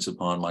penance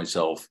upon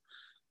myself,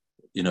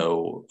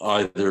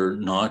 either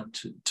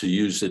not to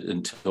use it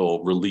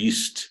until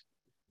released,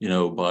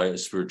 by a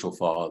spiritual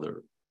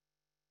father.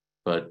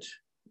 But,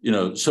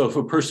 so if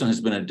a person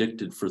has been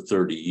addicted for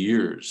 30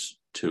 years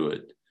to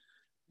it,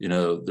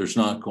 there's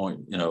not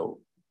going,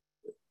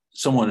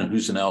 someone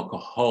who's an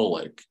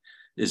alcoholic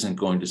isn't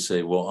going to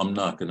say, well, I'm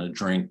not going to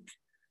drink,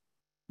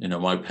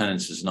 my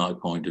penance is not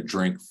going to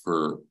drink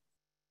for,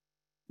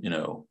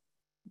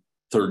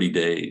 30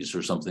 days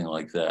or something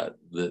like that.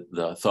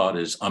 The thought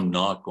is, I'm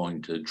not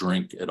going to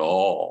drink at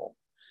all.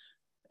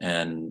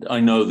 And I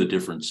know the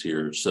difference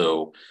here.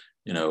 So,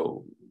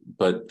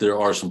 but there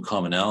are some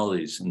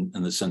commonalities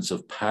in the sense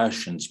of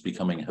passions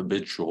becoming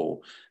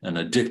habitual and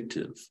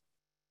addictive.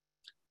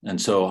 And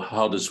so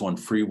how does one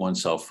free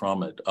oneself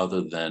from it,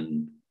 other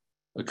than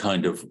a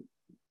kind of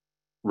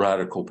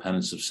radical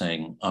penance of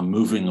saying, I'm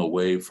moving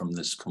away from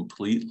this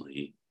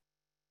completely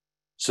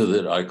so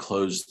that I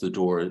close the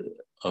door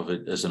of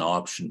it as an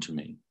option to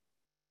me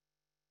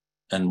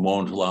and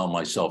won't allow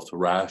myself to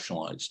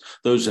rationalize.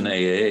 Those in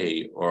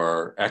AA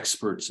are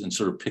experts in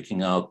sort of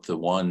picking out the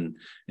one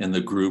in the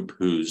group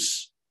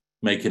who's,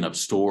 making up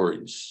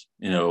stories,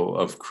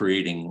 of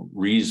creating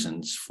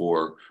reasons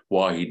for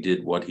why he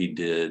did what he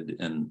did.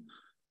 And,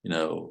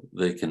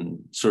 they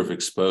can sort of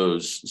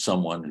expose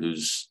someone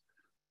who's,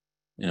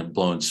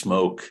 blowing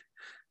smoke,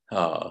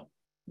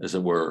 as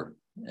it were.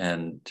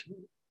 And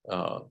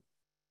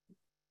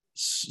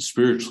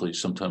spiritually,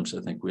 sometimes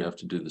I think we have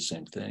to do the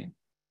same thing.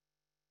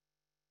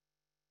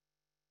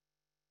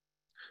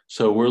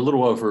 So we're a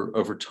little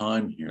over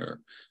time here,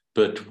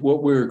 but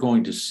what we're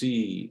going to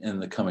see in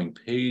the coming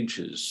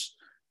pages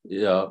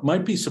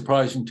might be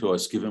surprising to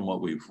us given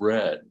what we've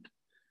read.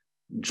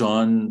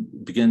 John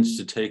begins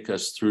to take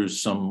us through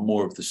some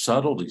more of the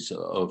subtleties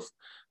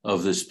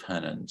of this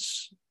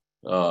penance,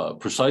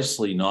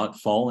 precisely not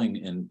falling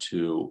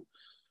into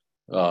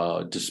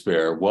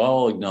despair,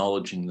 while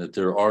acknowledging that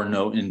there are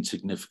no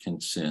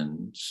insignificant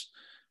sins,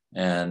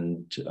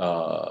 and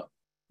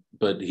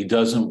but he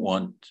doesn't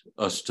want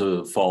us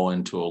to fall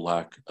into a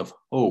lack of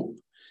hope,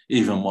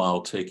 even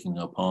while taking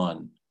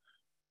upon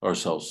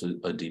ourselves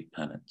a deep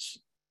penance.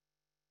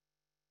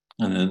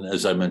 And then,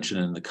 as I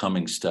mentioned, in the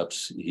coming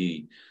steps,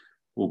 he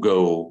will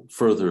go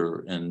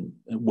further in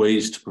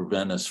ways to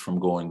prevent us from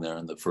going there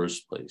in the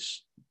first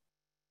place.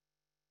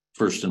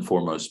 First and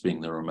foremost being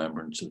the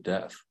remembrance of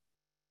death.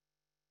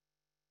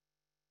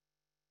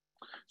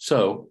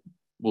 So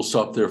we'll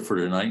stop there for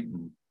tonight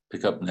and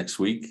pick up next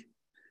week.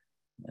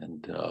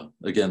 And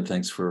again,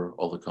 thanks for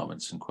all the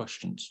comments and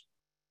questions.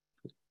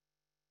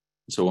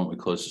 So why don't we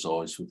close as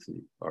always with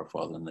Our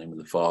Father, in the name of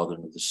the Father,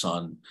 and of the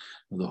Son,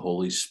 and of the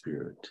Holy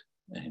Spirit.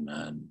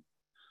 Amen.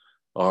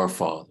 Our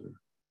Father,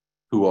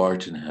 who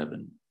art in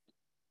heaven,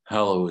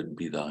 hallowed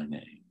be thy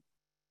name.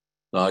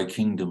 Thy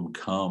kingdom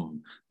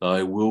come,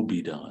 thy will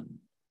be done,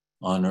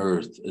 on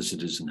earth as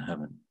it is in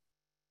heaven.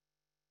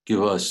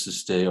 Give us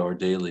this day our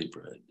daily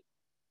bread,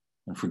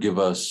 and forgive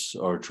us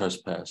our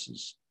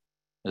trespasses,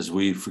 as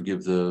we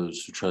forgive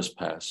those who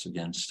trespass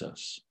against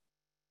us.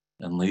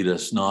 And lead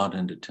us not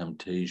into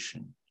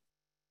temptation,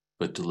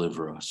 but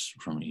deliver us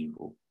from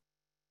evil.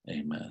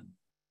 Amen.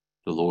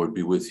 The Lord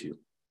be with you.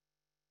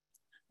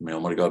 May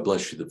Almighty God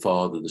bless you, the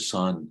Father, the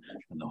Son,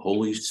 and the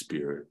Holy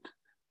Spirit.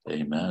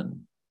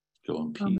 Amen. Go in peace.